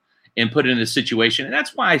develop and put in a situation. And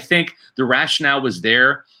that's why I think the rationale was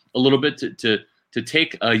there a little bit to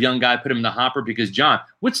take a young guy, put him in the hopper. Because John,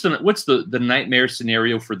 what's the nightmare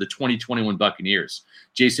scenario for the 2021 Buccaneers?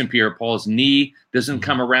 Jason Pierre-Paul's knee doesn't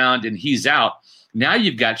come around and he's out. Now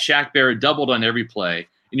you've got Shaq Barrett doubled on every play,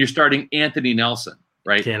 and you're starting Anthony Nelson,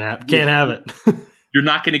 right? Can't have it. You're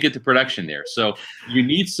not going to get the production there. So you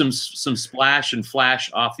need some splash and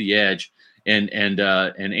flash off the edge, and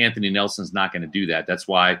Anthony Nelson's not going to do that. That's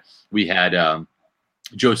why we had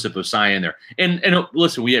Joseph Osai in there. And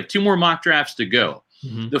listen, we have 2 more mock drafts to go.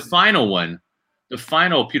 Mm-hmm. The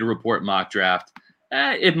final Peter Report mock draft,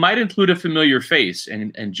 it might include a familiar face.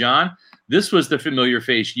 And John, this was the familiar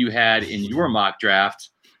face you had in your mock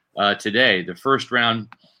draft today, the first round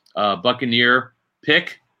Buccaneer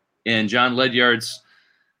pick. And John Ledyard's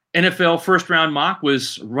NFL first-round mock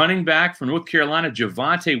was running back from North Carolina,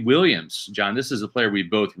 Javonte Williams. John, this is a player we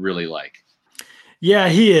both really like. Yeah,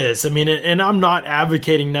 he is. I mean, and I'm not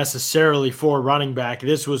advocating necessarily for running back.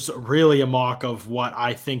 This was really a mock of what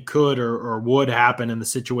I think could or would happen in the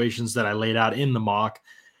situations that I laid out in the mock.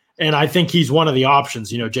 And I think he's one of the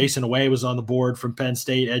options. Jason Away was on the board from Penn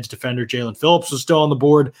State, edge defender. Jalen Phillips was still on the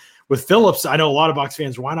board. With Phillips, I know a lot of Bucs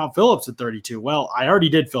fans, why not Phillips at 32? Well, I already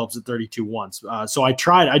did Phillips at 32 once. So I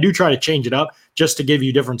do try to change it up just to give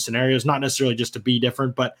you different scenarios, not necessarily just to be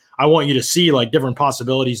different, but I want you to see different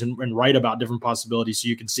possibilities and write about different possibilities so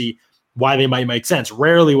you can see why they might make sense.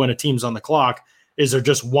 Rarely when a team's on the clock is there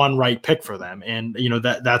just one right pick for them. And,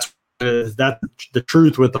 that's the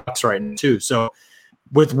truth with the Bucs right now too. So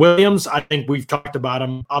with Williams, I think we've talked about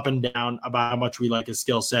him up and down about how much we like his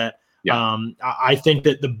skill set. Yeah. I think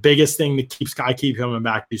that the biggest thing that I keep coming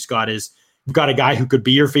back to, Scott, is you've got a guy who could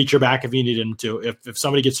be your feature back if you need him to. If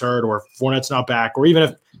somebody gets hurt or if Fournette's not back, or even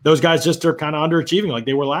if those guys just are kind of underachieving like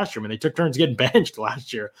they were last year. I mean, they took turns getting benched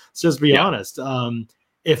last year. Let's just be honest.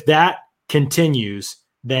 If that continues,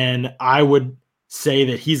 then I would say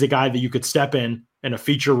that he's a guy that you could step in, in a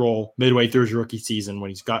feature role midway through his rookie season when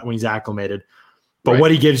he's acclimated. But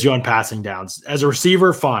what he gives you on passing downs as a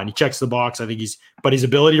receiver, fine. He checks the box. I think his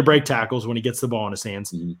ability to break tackles when he gets the ball in his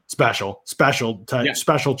hands, special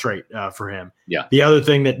trait for him. Yeah. The other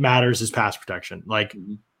thing that matters is pass protection. Like,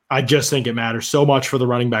 I just think it matters so much for the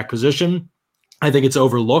running back position. I think it's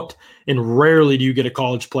overlooked, and rarely do you get a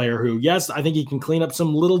college player who, yes, I think he can clean up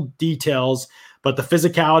some little details, but the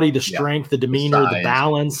physicality, the strength, the demeanor, the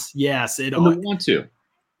balance, yes, and the want to.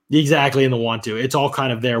 Exactly, in the want to. It's all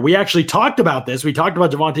kind of there. We actually talked about this. We talked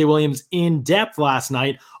about Javonte Williams in depth last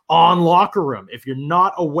night on Locker Room. If you're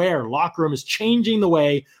not aware, Locker Room is changing the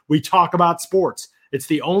way we talk about sports. It's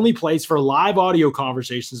the only place for live audio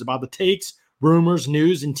conversations about the takes, rumors,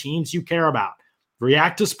 news, and teams you care about.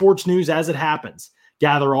 React to sports news as it happens.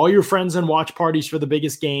 Gather all your friends and watch parties for the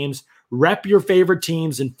biggest games. Rep your favorite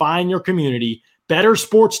teams and find your community. Better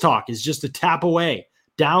sports talk is just a tap away.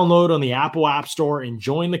 Download on the Apple App Store and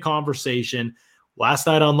join the conversation. Last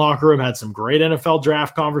night on Locker Room had some great NFL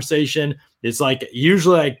draft conversation. It's like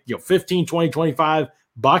usually 15, 20, 25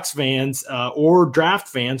 Bucs fans or draft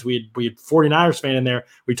fans. We had 49ers fan in there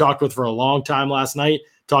we talked with for a long time last night,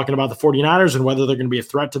 talking about the 49ers and whether they're going to be a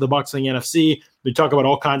threat to the Bucs in the NFC. We talk about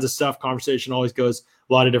all kinds of stuff. Conversation always goes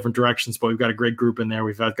a lot of different directions, but we've got a great group in there.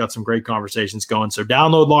 We've got some great conversations going. So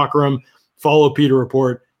download Locker Room, follow Peter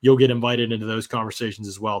Report. You'll get invited into those conversations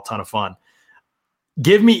as well. Ton of fun.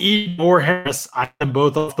 Give me Eden or Harris. I am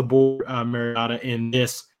both off the board, Mariota, in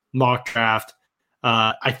this mock draft.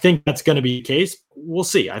 I think that's going to be the case. We'll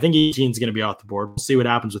see. I think Etienne's going to be off the board. We'll see what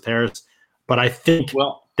happens with Harris. But I think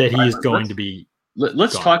that he is going to be.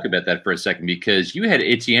 Let's talk about that for a second, because you had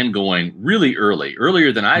Etienne going really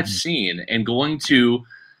earlier than I've seen, and going to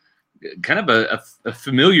kind of a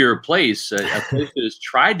familiar place, a place that has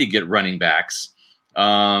tried to get running backs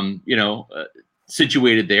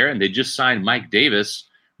situated there, and they just signed Mike Davis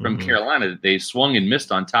from Carolina. They swung and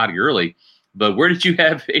missed on Todd Gurley. But where did you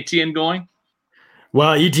have Etienne going?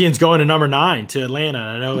 Well, Etienne's going to number 9 to Atlanta.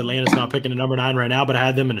 I know Atlanta's not picking a number 9 right now, but I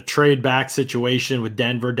had them in a trade back situation with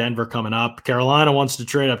Denver. Denver coming up. Carolina wants to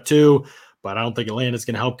trade up too, but I don't think Atlanta's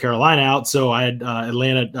going to help Carolina out. So I had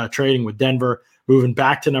Atlanta trading with Denver, moving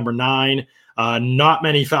back to number 9. Not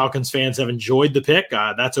many Falcons fans have enjoyed the pick.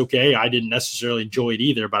 That's okay. I didn't necessarily enjoy it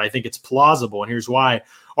either, but I think it's plausible. And here's why.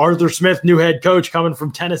 Arthur Smith, new head coach coming from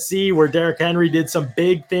Tennessee, where Derrick Henry did some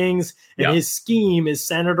big things, and his scheme is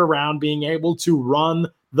centered around being able to run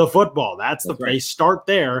the football. That's right. They start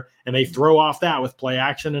there, and they throw off that with play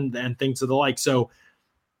action and things of the like. So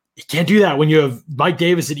you can't do that when you have Mike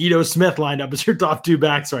Davis and Ito Smith lined up as your top 2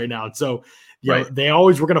 backs right now. So they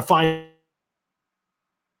always were going to find.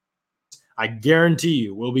 I guarantee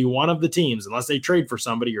you will be one of the teams, unless they trade for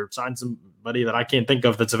somebody or sign somebody that I can't think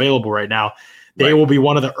of that's available right now. They will be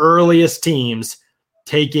one of the earliest teams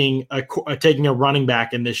taking a running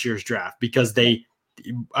back in this year's draft, because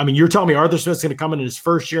you're telling me Arthur Smith's going to come in his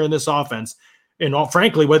first year in this offense. And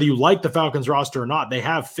frankly, whether you like the Falcons roster or not, they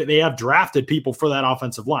have drafted people for that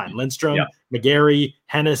offensive line. Lindstrom, McGarry,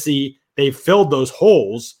 Hennessy, they've filled those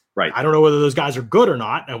holes. Right. I don't know whether those guys are good or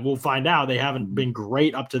not, and we'll find out. They haven't been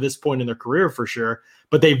great up to this point in their career for sure,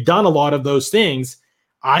 but they've done a lot of those things.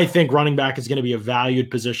 I think running back is going to be a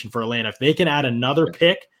valued position for Atlanta. If they can add another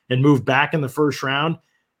pick and move back in the first round,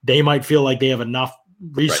 they might feel like they have enough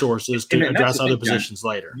resources to address other positions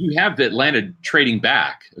later. You have Atlanta trading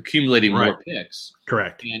back, accumulating more picks.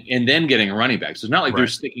 Correct. And then getting a running back. So it's not like they're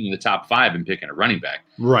sticking in the top 5 and picking a running back.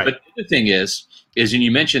 Right. But the other thing is, and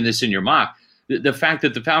you mentioned this in your mock, the fact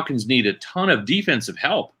that the Falcons need a ton of defensive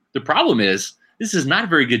help. The problem is, this is not a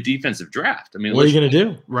very good defensive draft. I mean, what are you going to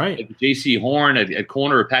do? Right. J.C. Horn at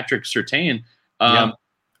corner, or Patrick Surtain. And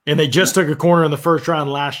they just took a corner in the first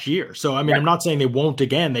round last year. So, I mean, I'm not saying they won't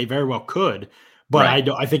again. They very well could. But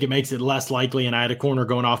I think it makes it less likely. And I had a corner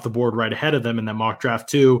going off the board right ahead of them in that mock draft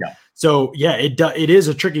too. Yeah. So, it is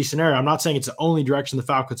a tricky scenario. I'm not saying it's the only direction the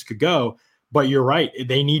Falcons could go. But you're right.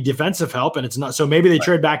 They need defensive help, and it's not. So maybe they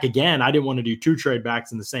trade back again. I didn't want to do 2 trade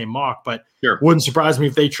backs in the same mock, but wouldn't surprise me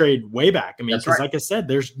if they trade way back. I mean, because like I said,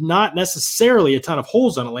 there's not necessarily a ton of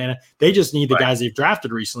holes on Atlanta. They just need the guys they've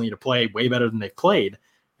drafted recently to play way better than they've played,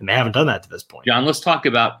 and they haven't done that to this point. John, let's talk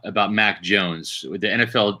about Mac Jones. With the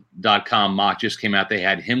NFL.com mock just came out, they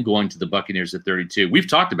had him going to the Buccaneers at 32. We've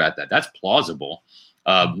talked about that. That's plausible.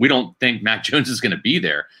 We don't think Mac Jones is going to be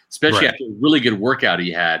there, especially after a really good workout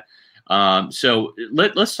he had. So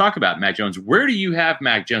let's talk about Mac Jones. Where do you have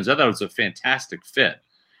Mac Jones? I thought it was a fantastic fit,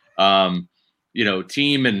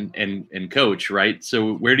 team and coach, right?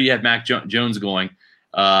 So where do you have Mac Jones going?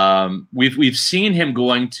 We've seen him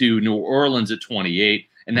going to New Orleans at 28,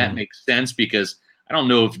 and that makes sense because I don't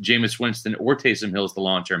know if Jameis Winston or Taysom Hill is the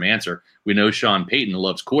long-term answer. We know Sean Payton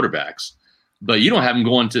loves quarterbacks, but you don't have him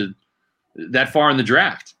going to that far in the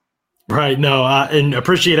draft. Right. No, and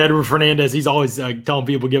appreciate Edward Fernandez. He's always telling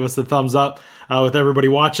people, give us the thumbs up with everybody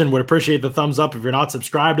watching. Would appreciate the thumbs up. If you're not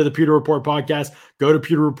subscribed to the Pewter Report podcast, go to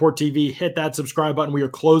Pewter Report TV, hit that subscribe button. We are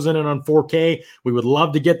closing in on 4K. We would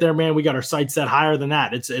love to get there, man. We got our sights set higher than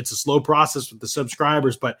that. It's a slow process with the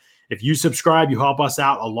subscribers, but if you subscribe, you help us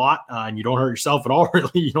out a lot, and you don't hurt yourself at all,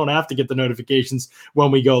 really. You don't have to get the notifications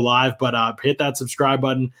when we go live, but hit that subscribe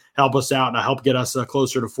button, help us out, and help get us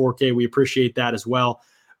closer to 4K. We appreciate that as well.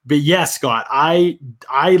 But yes, Scott, I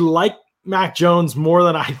like Mac Jones more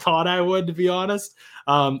than I thought I would, to be honest.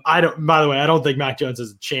 By the way, I don't think Mac Jones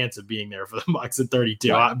has a chance of being there for the Bucs at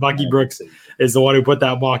 32. Right. Bucky Brooks is the one who put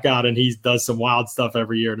that mock out, and he does some wild stuff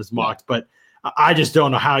every year in his mocks. But I just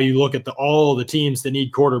don't know how you look at all the teams that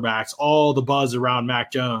need quarterbacks, all the buzz around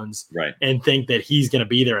Mac Jones, right, and think that he's going to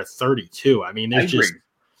be there at 32. I mean, there's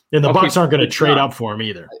and the Bucs aren't going to trade up for him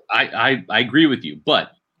either. I agree with you,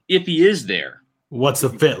 but if he is there, what's the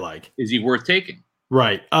fit like? Is he worth taking?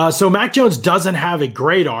 Right. So Mac Jones doesn't have a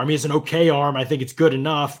great arm. He has an okay arm. I think it's good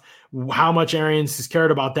enough. How much Arians has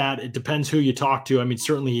cared about that, it depends who you talk to. I mean,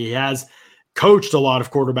 certainly he has coached a lot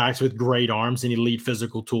of quarterbacks with great arms and elite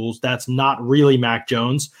physical tools. That's not really Mac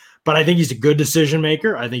Jones, but I think he's a good decision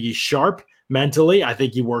maker. I think he's sharp mentally. I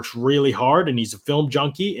think he works really hard, and he's a film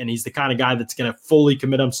junkie, and he's the kind of guy that's going to fully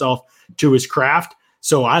commit himself to his craft.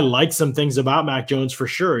 So I like some things about Mac Jones for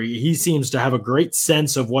sure. He seems to have a great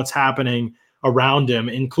sense of what's happening around him,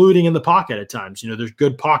 including in the pocket at times. You know, there's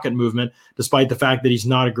good pocket movement, despite the fact that he's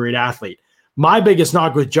not a great athlete. My biggest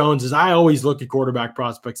knock with Jones is I always look at quarterback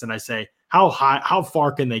prospects and I say, how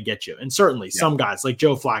far can they get you? And certainly some guys like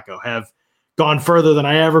Joe Flacco have gone further than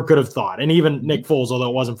I ever could have thought. And even Nick Foles, although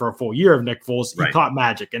it wasn't for a full year of Nick Foles, he caught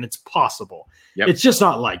magic, and it's possible. Yep. It's just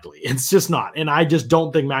not likely. It's just not. And I just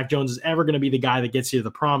don't think Mac Jones is ever going to be the guy that gets you to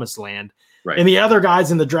the promised land. Right. And the other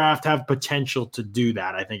guys in the draft have potential to do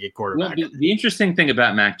that, I think, at quarterback. Well, the interesting thing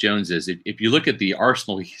about Mac Jones is if you look at the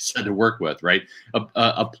arsenal he's had to work with, right,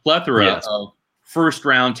 a plethora of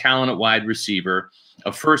first-round talent at wide receiver,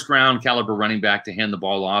 a first-round caliber running back to hand the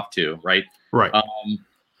ball off to, right? Right.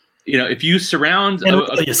 You know, if you surround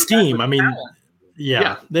a scheme, I mean,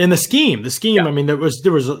 in the scheme, I mean, there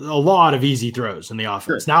was a lot of easy throws in the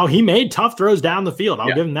offense. Sure. Now, he made tough throws down the field. I'll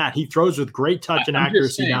give him that. He throws with great touch and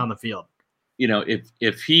accuracy down the field. You know,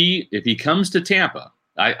 if he comes to Tampa,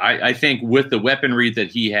 I think with the weaponry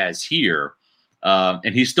that he has here,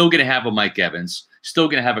 and he's still going to have a Mike Evans, still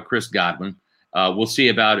going to have a Chris Godwin. We'll see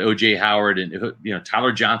about O.J. Howard, and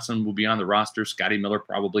Tyler Johnson will be on the roster. Scotty Miller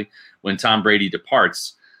probably when Tom Brady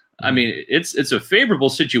departs. I mean, it's a favorable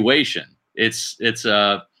situation. It's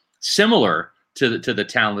similar to the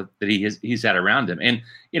talent that he's had around him, and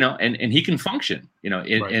and he can function in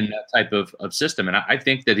that type of system. And I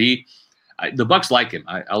think that the Bucs like him.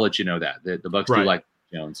 I'll let you know that the Bucs do like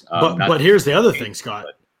Jones. But here's the other thing, Scott.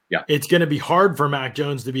 It's going to be hard for Mac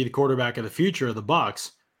Jones to be the quarterback of the future of the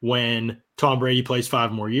Bucs when Tom Brady plays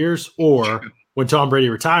 5 more years, or when Tom Brady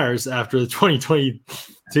retires after the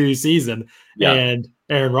 2022 season, and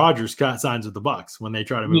Aaron Rodgers signs with the Bucs when they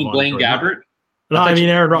try to move on. Blaine Gabbert? No, I mean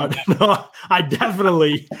Aaron Rodgers. No, I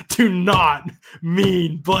definitely do not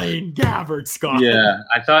mean Blaine Gabbert, Scott. Yeah,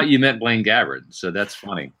 I thought you meant Blaine Gabbert, so that's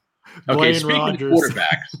funny. Okay, speaking of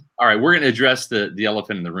quarterbacks, all right, we're going to address the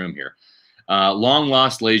elephant in the room here. Long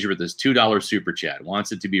Lost Leisure with this $2 super chat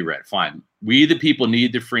wants it to be read. Fine. We the people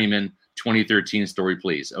need the Freeman 2013 story,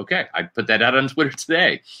 please. Okay, I put that out on Twitter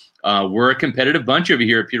today. We're a competitive bunch over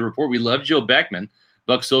here at Pewter Report. We love Jill Beckman,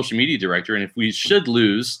 Bucs social media director, and if we should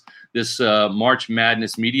lose this March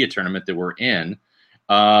Madness media tournament that we're in,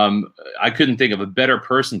 I couldn't think of a better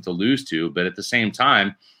person to lose to. But at the same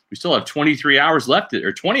time, we still have 23 hours left,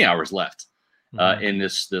 or 20 hours left in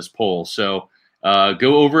this poll. So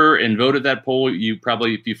go over and vote at that poll. You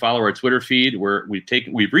probably, if you follow our Twitter feed,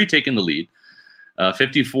 we've retaken the lead,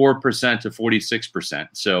 54% to 46%.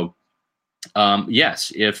 So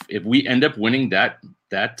yes, if we end up winning that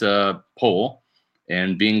poll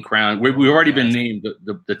and being crowned, we've already been named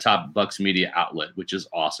the top Bucs media outlet, which is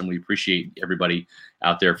awesome. We appreciate everybody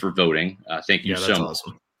out there for voting. Thank you so much.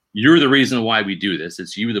 Awesome. You're the reason why we do this.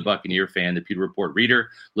 It's you, the Buccaneer fan, the Pewter Report reader,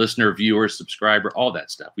 listener, viewer, subscriber, all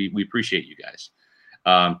that stuff. We appreciate you guys.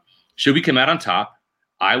 Should we come out on top,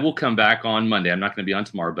 I will come back on Monday. I'm not going to be on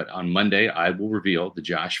tomorrow, but on Monday, I will reveal the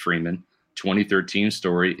Josh Freeman 2013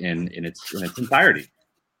 story in its entirety.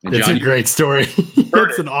 And It's John, a great story.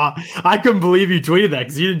 I couldn't believe you tweeted that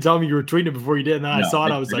because you didn't tell me you were tweeting it before you did. And then I saw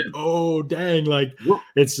it. I was like, oh, dang. Like,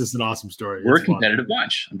 it's just an awesome story. We're a competitive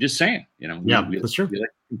bunch. I'm just saying, we that's true. We like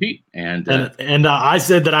to compete. And I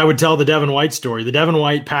said that I would tell the Devin White story, the Devin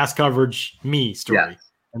White pass coverage story.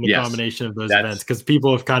 And the combination of those events, because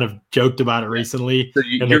people have kind of joked about it recently. So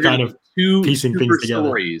and they're kind of piecing things together.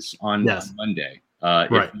 Stories on Monday.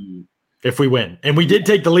 Right. If we win. And we did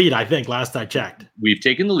take the lead, I think, last I checked. We've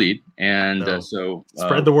taken the lead. And so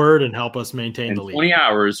spread the word and help us maintain the lead. 20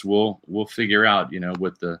 hours, we'll figure out,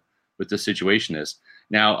 what the situation is.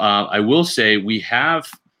 Now, I will say we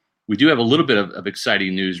do have a little bit of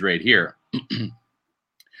exciting news right here.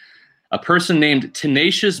 A person named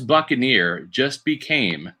Tenacious Buccaneer just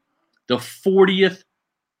became the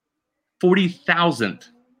 40,000th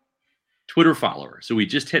Twitter follower. So we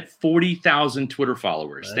just hit 40,000 Twitter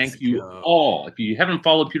followers. Thank you all. If you haven't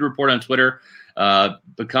followed Pewter Report on Twitter,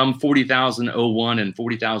 become 40,001 and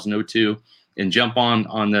 40,002 and jump on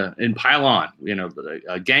and pile on,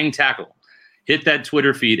 gang tackle. Hit that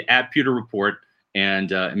Twitter feed at Pewter Report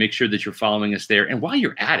and make sure that you're following us there. And while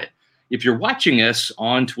you're at it, if you're watching us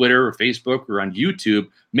on Twitter or Facebook or on YouTube,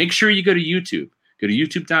 make sure you go to YouTube. Go to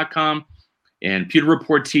youtube.com and Pewter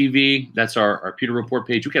Report TV. That's our Pewter Report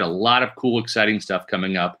page. We got a lot of cool, exciting stuff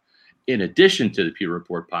coming up in addition to the Pewter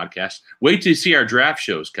Report podcast. Wait to see our draft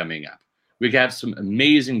shows coming up. We have some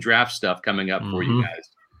amazing draft stuff coming up for you guys.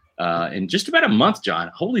 In just about a month,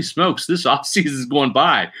 John. Holy smokes, this offseason is going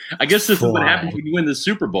by. I guess this is what happens when you win the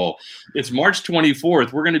Super Bowl. It's March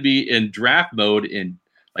 24th. We're going to be in draft mode in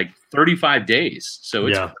like 35 days. So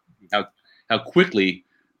it's how quickly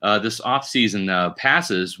this offseason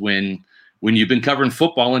passes when you've been covering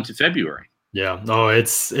football into February. Yeah. No,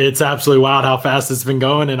 it's absolutely wild how fast it's been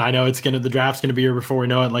going. And I know the draft's going to be here before we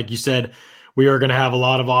know it. Like you said, we are going to have a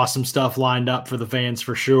lot of awesome stuff lined up for the fans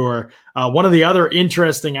for sure. One of the other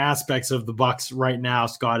interesting aspects of the Bucs right now,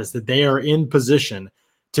 Scott, is that they are in position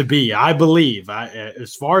to be, I believe,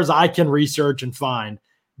 as far as I can research and find,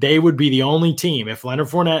 they would be the only team, if Leonard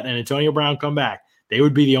Fournette and Antonio Brown come back, they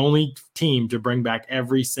would be the only team to bring back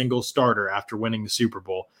every single starter after winning the Super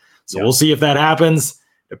Bowl. So we'll see if that happens.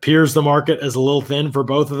 It appears the market is a little thin for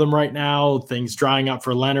both of them right now. Things drying up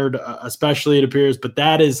for Leonard, especially, it appears. But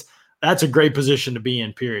that's a great position to be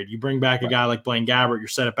in, period. You bring back a guy like Blaine Gabbert, you're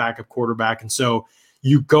set at backup quarterback. And so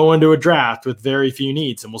you go into a draft with very few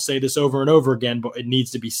needs. And we'll say this over and over again, but it needs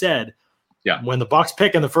to be said. Yeah. When the Bucs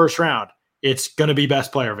pick in the first round, it's going to be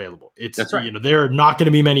best player available. That's right. There are not going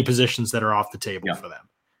to be many positions that are off the table for them.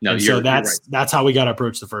 No, so that's how we got to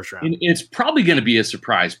approach the first round. And it's probably going to be a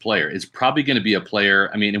surprise player. It's probably going to be a player.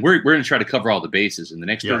 I mean, and we're going to try to cover all the bases in the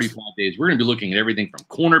next 35 days. We're going to be looking at everything from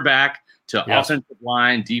cornerback to offensive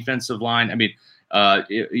line, defensive line. I mean,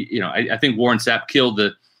 I think Warren Sapp killed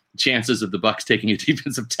the chances of the Bucs taking a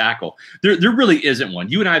defensive tackle. There really isn't one.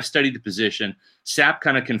 You and I have studied the position. Sapp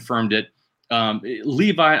kind of confirmed it.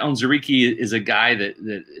 Levi Onwuzurike is a guy that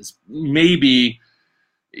is maybe,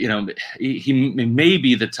 he may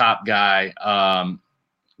be the top guy,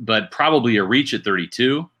 but probably a reach at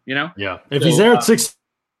 32, Yeah. If he's there at 64,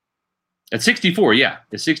 at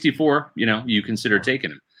 64, you consider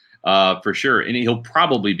taking him for sure. And he'll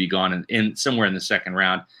probably be gone in somewhere in the second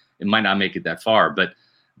round. It might not make it that far, but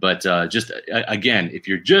just again, if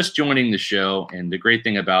you're just joining the show, and the great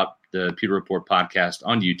thing about the Pewter Report podcast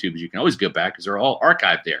on YouTube is you can always go back because they're all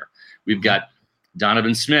archived there. We've got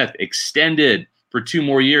Donovan Smith extended for 2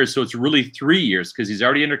 more years. So it's really 3 years because he's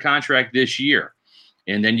already under contract this year.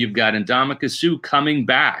 And then you've got Ndamukong Suh coming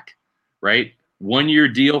back, right? 1-year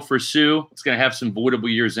deal for Suh. It's going to have some voidable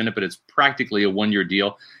years in it, but it's practically a 1-year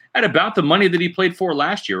deal at about the money that he played for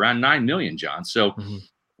last year, around $9 million, John. So,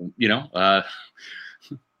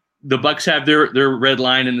 the Bucs have their red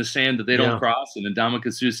line in the sand that they don't cross. And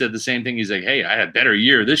Ndamukong Suh said the same thing. He's like, hey, I had a better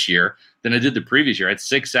year this year than I did the previous year. I had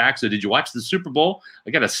 6 sacks. So did you watch the Super Bowl?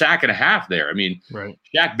 I got a sack and a half there. I mean,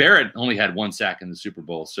 Shaq Barrett only had 1 sack in the Super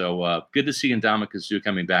Bowl. So good to see Ndamukong Suh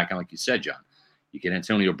coming back. And like you said, John, you get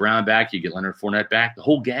Antonio Brown back. You get Leonard Fournette back. The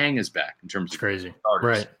whole gang is back in terms of crazy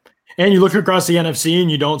starters. Right. And you look across the NFC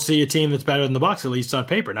and you don't see a team that's better than the Bucs, at least on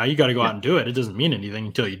paper. Now you got to go out and do it. It doesn't mean anything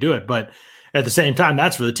until you do it. But at the same time,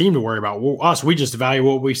 that's for the team to worry about. We just evaluate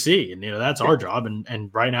what we see, and that's our job. And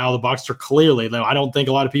right now, the Bucs are clearly. I don't think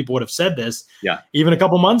a lot of people would have said this, even a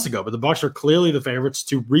couple months ago. But the Bucs are clearly the favorites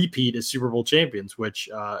to repeat as Super Bowl champions, which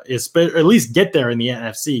is at least get there in the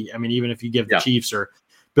NFC. I mean, even if you give the Chiefs or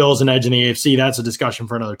Bills an edge in the AFC, that's a discussion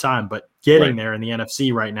for another time. But getting there in the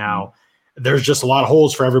NFC right now, there's just a lot of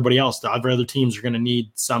holes for everybody else. The other teams are going to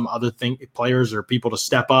need some other players or people to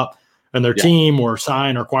step up. and their team or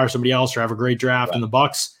sign or acquire somebody else or have a great draft, and the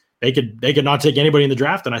Bucs, they could not take anybody in the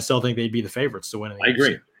draft, and I still think they'd be the favorites to win. I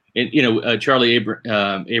agree. And Charlie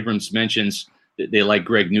Abrams mentions that they like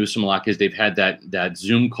Greg Newsome a lot because they've had that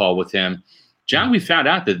Zoom call with him. John, we found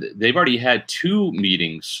out that they've already had 2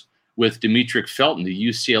 meetings with Demetric Felton, the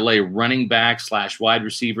UCLA running back / wide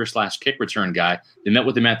receiver / kick return guy. They met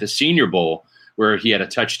with him at the Senior Bowl, where he had a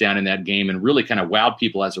touchdown in that game and really kind of wowed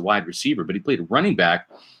people as a wide receiver. But he played running back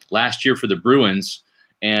last year for the Bruins,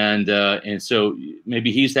 and so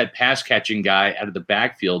maybe he's that pass catching guy out of the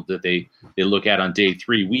backfield that they look at on day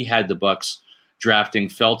 3. We had the Bucs drafting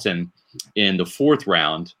Felton in the 4th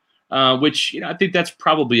round, which I think that's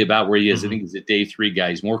probably about where he is. I think he's a day 3 guy.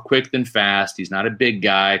 He's more quick than fast. He's not a big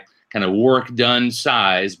guy, kind of work done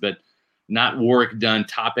size, but not work done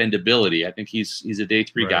top end ability. I think he's a day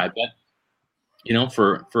 3 guy, but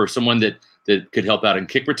for someone that could help out in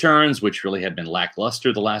kick returns, which really have been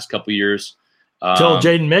lackluster the last couple of years. Till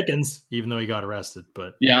Jaden Mickens, even though he got arrested,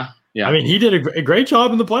 but yeah. I mean, he did a great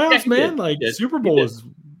job in the playoffs, man. He did. Super Bowl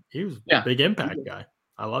he was a big impact guy.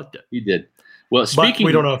 I loved it. He did. Well, but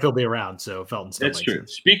we don't know if he'll be around, so Felton still that's true.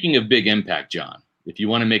 Sense. Speaking of big impact, John, if you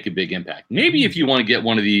want to make a big impact, maybe if you want to get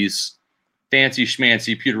one of these fancy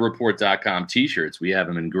schmancy pewterreport.com t-shirts, we have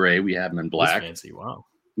them in gray, we have them in black. That's fancy. Wow.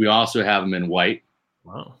 We also have them in white.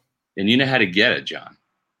 Wow. And you know how to get it, John.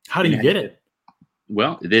 How do you get it?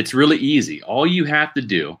 Well, it's really easy. All you have to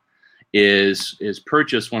do is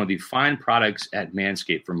purchase one of the fine products at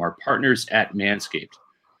Manscaped from our partners at Manscaped.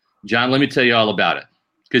 John, let me tell you all about it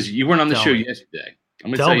because you weren't on the show yesterday.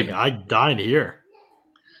 I'm going to tell you. I died here.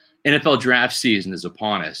 NFL draft season is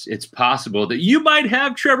upon us. It's possible that you might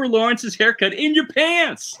have Trevor Lawrence's haircut in your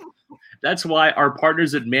pants. That's why our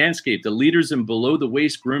partners at Manscaped, the leaders in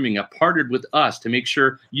below-the-waist grooming, have partnered with us to make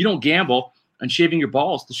sure you don't gamble on shaving your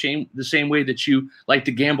balls the same way that you like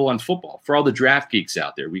to gamble on football. For all the draft geeks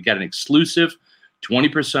out there, we got an exclusive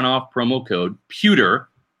 20% off promo code PEWTER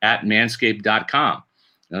at manscaped.com.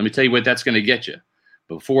 Now, let me tell you what that's going to get you.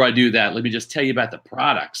 Before I do that, let me just tell you about the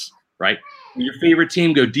products, right? When your favorite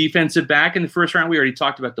team go defensive back in the first round, we already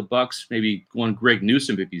talked about the Bucs, maybe one Greg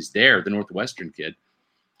Newsome if he's there, the Northwestern kid.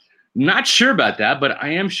 Not sure about that, but I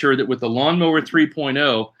am sure that with the Lawnmower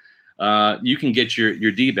 3.0, you can get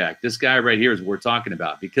your D back. This guy right here is what we're talking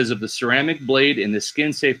about. Because of the ceramic blade and the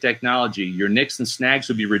skin-safe technology, your nicks and snags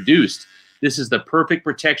will be reduced. This is the perfect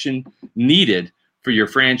protection needed for your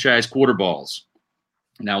franchise quarter balls.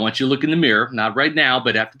 Now, I want you to look in the mirror, not right now,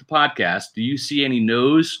 but after the podcast. Do you see any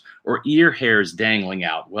nose or ear hairs dangling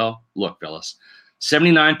out? Well, look, fellas,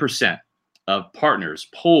 79% of partners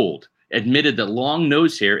polled admitted that long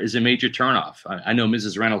nose hair is a major turnoff. I know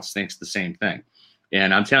Mrs. Reynolds thinks the same thing.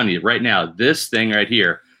 And I'm telling you right now, this thing right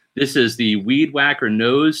here, this is the Weed Whacker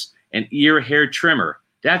nose and ear hair trimmer.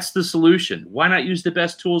 That's the solution. Why not use the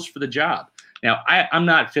best tools for the job? Now, I'm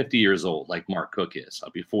not 50 years old like Mark Cook is.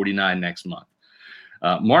 I'll be 49 next month.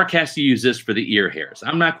 Mark has to use this for the ear hairs.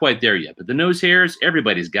 I'm not quite there yet, but the nose hairs,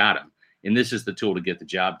 everybody's got them. And this is the tool to get the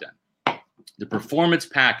job done. The Performance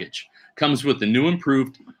Package comes with the new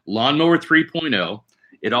improved Lawnmower 3.0.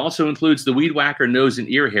 It also includes the Weed Whacker nose and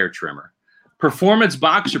ear hair trimmer, Performance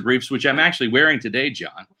Boxer Briefs, which I'm actually wearing today,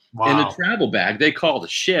 John, and the travel bag they call the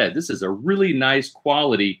Shed. This is a really nice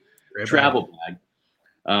quality travel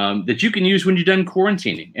bag that you can use when you're done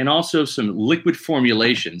quarantining, and also some liquid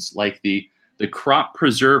formulations like the Crop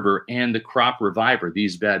Preserver and the Crop Reviver,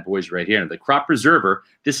 these bad boys right here. The Crop Preserver,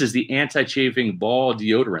 this is the anti-chafing ball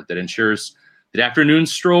deodorant that ensures that afternoon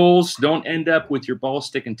strolls don't end up with your ball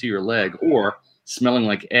sticking to your leg or smelling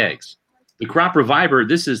like eggs. The Crop Reviver,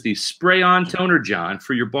 this is the spray-on toner, John,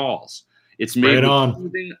 for your balls. It's made with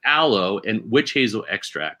soothing aloe and witch hazel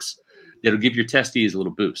extracts that'll give your testes a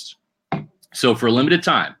little boost. So for a limited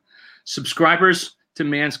time, subscribers to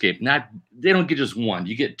Manscaped, they don't get just one.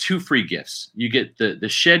 You get 2 free gifts. You get the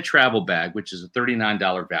Shed travel bag, which is a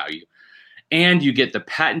 $39 value, and you get the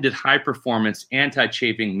patented high-performance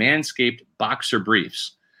anti-chafing Manscaped boxer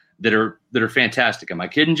briefs that are fantastic. Am I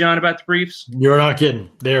kidding, John, about the briefs? You're not kidding.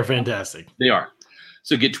 They are fantastic. They are.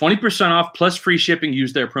 So get 20% off plus free shipping.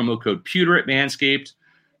 Use their promo code PEWTER at Manscaped.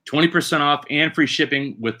 20% off and free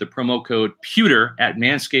shipping with the promo code PEWTER at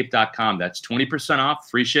manscaped.com. That's 20% off,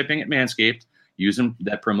 free shipping at Manscaped. Using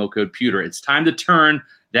that promo code PEWTER. It's time to turn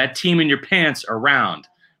that team in your pants around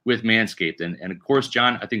with Manscaped. And of course,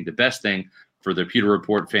 John, I think the best thing for the Pewter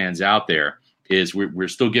Report fans out there is we're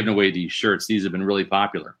still giving away these shirts. These have been really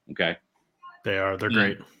popular. Okay. They are. They're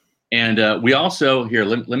great. And we also here,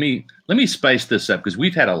 let me spice this up because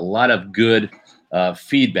we've had a lot of good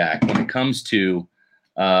feedback when it comes to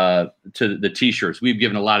the t-shirts. We've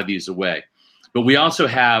given a lot of these away, but we also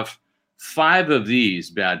have 5 of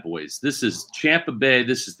these bad boys. This is Tampa Bay.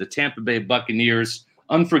 This is the Tampa Bay Buccaneers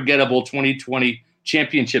unforgettable 2020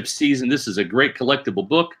 championship season. This is a great collectible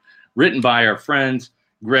book written by our friends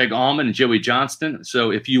Greg Allman and Joey Johnston.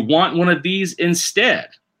 So if you want one of these instead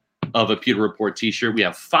of a Pewter Report t-shirt, we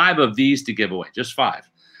have 5 of these to give away, just 5.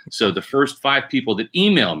 So the first 5 people that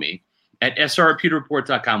email me at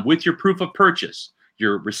sr@pewterreport.com with your proof of purchase,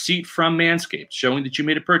 your receipt from Manscaped showing that you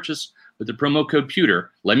made a purchase with the promo code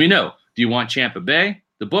Pewter, let me know. Do you want Tampa Bay,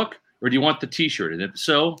 the book, or do you want the t-shirt? And if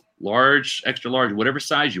so, large, extra large, whatever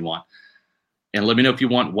size you want. And let me know if you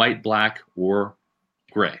want white, black, or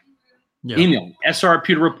gray. Yeah. Email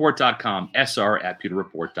sr@pewterreport.com,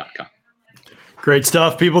 sr@pewterreport.com. Great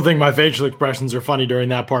stuff. People think my facial expressions are funny during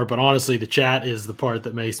that part, but honestly, the chat is the part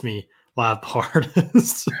that makes me laugh the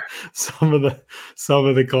hardest. Some of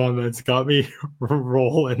the comments got me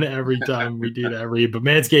rolling every time we do that read. But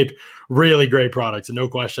Manscaped, really great products, and no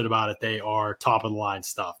question about it. They are top of the line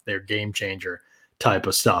stuff. They're game changer type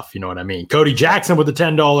of stuff. You know what I mean? Cody Jackson with the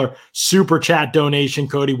 $10 super chat donation.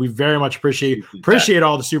 Cody, we very much appreciate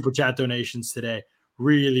all the super chat donations today.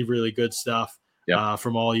 Really, really good stuff.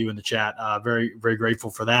 From all you in the chat. Very, very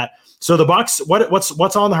grateful for that. So the Bucs,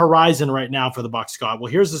 what's on the horizon right now for the Bucs, Scott?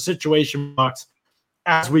 Well, here's the situation, Bucs,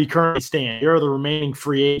 as we currently stand. Here are the remaining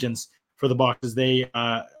free agents for the Bucs as they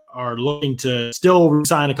are looking to still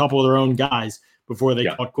sign a couple of their own guys before they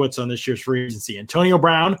call quits on this year's free agency. Antonio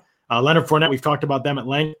Brown, Leonard Fournette, we've talked about them at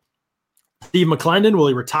length. Steve McClendon, will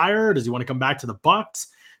he retire? Does he want to come back to the Bucs?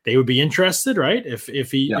 They would be interested, right? If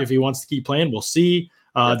he wants to keep playing, we'll see.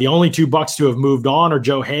 The only 2 Bucs to have moved on are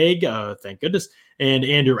Joe Haig, thank goodness, and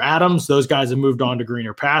Andrew Adams. Those guys have moved on to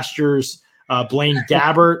greener pastures. Blaine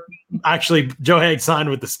Gabbert. Actually, Joe Haig signed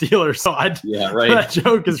with the Steelers, so that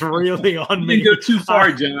joke is really on me. You didn't go too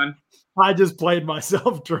far, John. I just played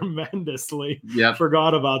myself tremendously. Yeah,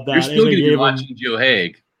 forgot about that. You're still going to be watching Joe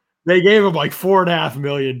Haig. They gave him like $4.5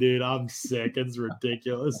 million, dude. I'm sick. It's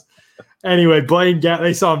ridiculous. Anyway, Blaine Gabbert,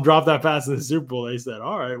 they saw him drop that pass in the Super Bowl. They said,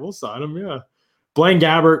 all right, we'll sign him. Yeah. Blaine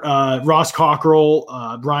Gabbert, Ross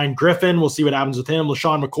Cockrell, Brian Griffin. We'll see what happens with him.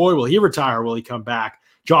 LaShawn McCoy, will he retire? Will he come back?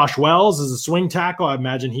 Josh Wells is a swing tackle. I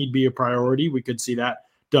imagine he'd be a priority. We could see that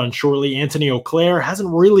done shortly. Anthony Auclair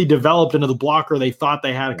hasn't really developed into the blocker they thought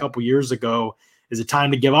they had a couple years ago. Is it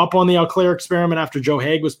time to give up on the Auclair experiment after Joe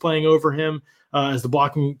Haig was playing over him as the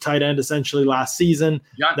blocking tight end essentially last season?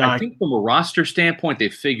 John, I think from a roster standpoint, they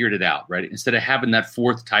figured it out, right? Instead of having that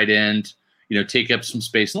 4th tight end, take up some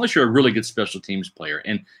space, unless you're a really good special teams player.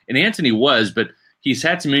 And Anthony was, but he's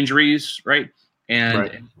had some injuries, right?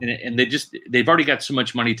 And they've already got so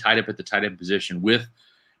much money tied up at the tight end position with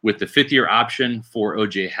the 5th-year option for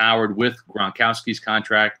O.J. Howard, with Gronkowski's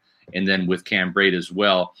contract, and then with Cam Brate as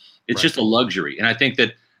well. It's just a luxury. And I think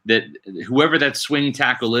that whoever that swing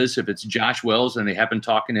tackle is, if it's Josh Wells and they happen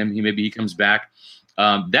talking to him, maybe he comes back,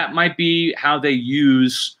 that might be how they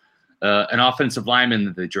use an offensive lineman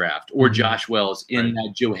that they draft, or Josh Wells in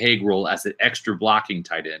that Joe Haig role as an extra blocking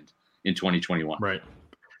tight end in 2021.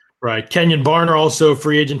 Right. Kenyon Barner, also a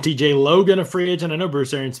free agent. TJ Logan, a free agent. I know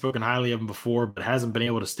Bruce Arians spoken highly of him before, but hasn't been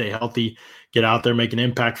able to stay healthy, get out there, make an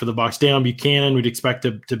impact for the Bucs. Deion Buchanan, we'd expect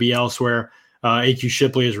to be elsewhere. AQ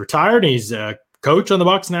Shipley is retired, and he's a coach on the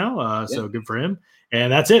Bucs now, so good for him. And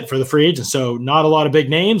that's it for the free agents. So not a lot of big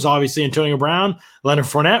names. Obviously, Antonio Brown, Leonard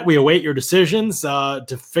Fournette. We await your decisions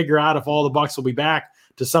to figure out if all the Bucs will be back.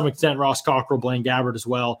 To some extent, Ross Cockrell, Blaine Gabbert as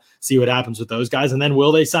well. See what happens with those guys. And then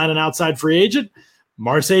will they sign an outside free agent?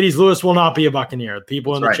 Mercedes Lewis will not be a Buccaneer.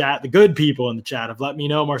 People in the chat, the good people in the chat, have let me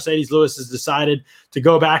know Mercedes Lewis has decided to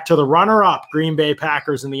go back to the runner-up Green Bay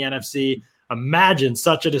Packers in the NFC. Imagine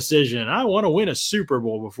such a decision. I want to win a Super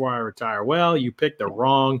Bowl before I retire. Well, you picked the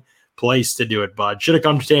wrong place to do it, bud. Should have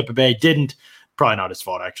come to Tampa Bay. Didn't. Probably not his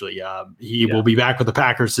fault, actually. He will be back with the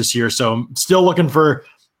Packers this year. So I'm still looking for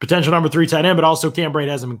potential number 3 tight end, but also Cam Brate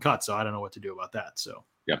hasn't been cut, so I don't know what to do about that. So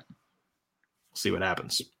we'll see what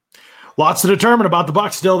happens. Lots to determine about the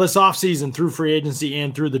Bucs still this offseason through free agency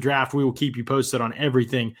and through the draft. We will keep you posted on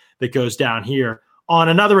everything that goes down here on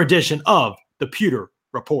another edition of the Pewter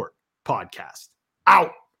Report podcast.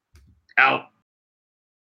 Out.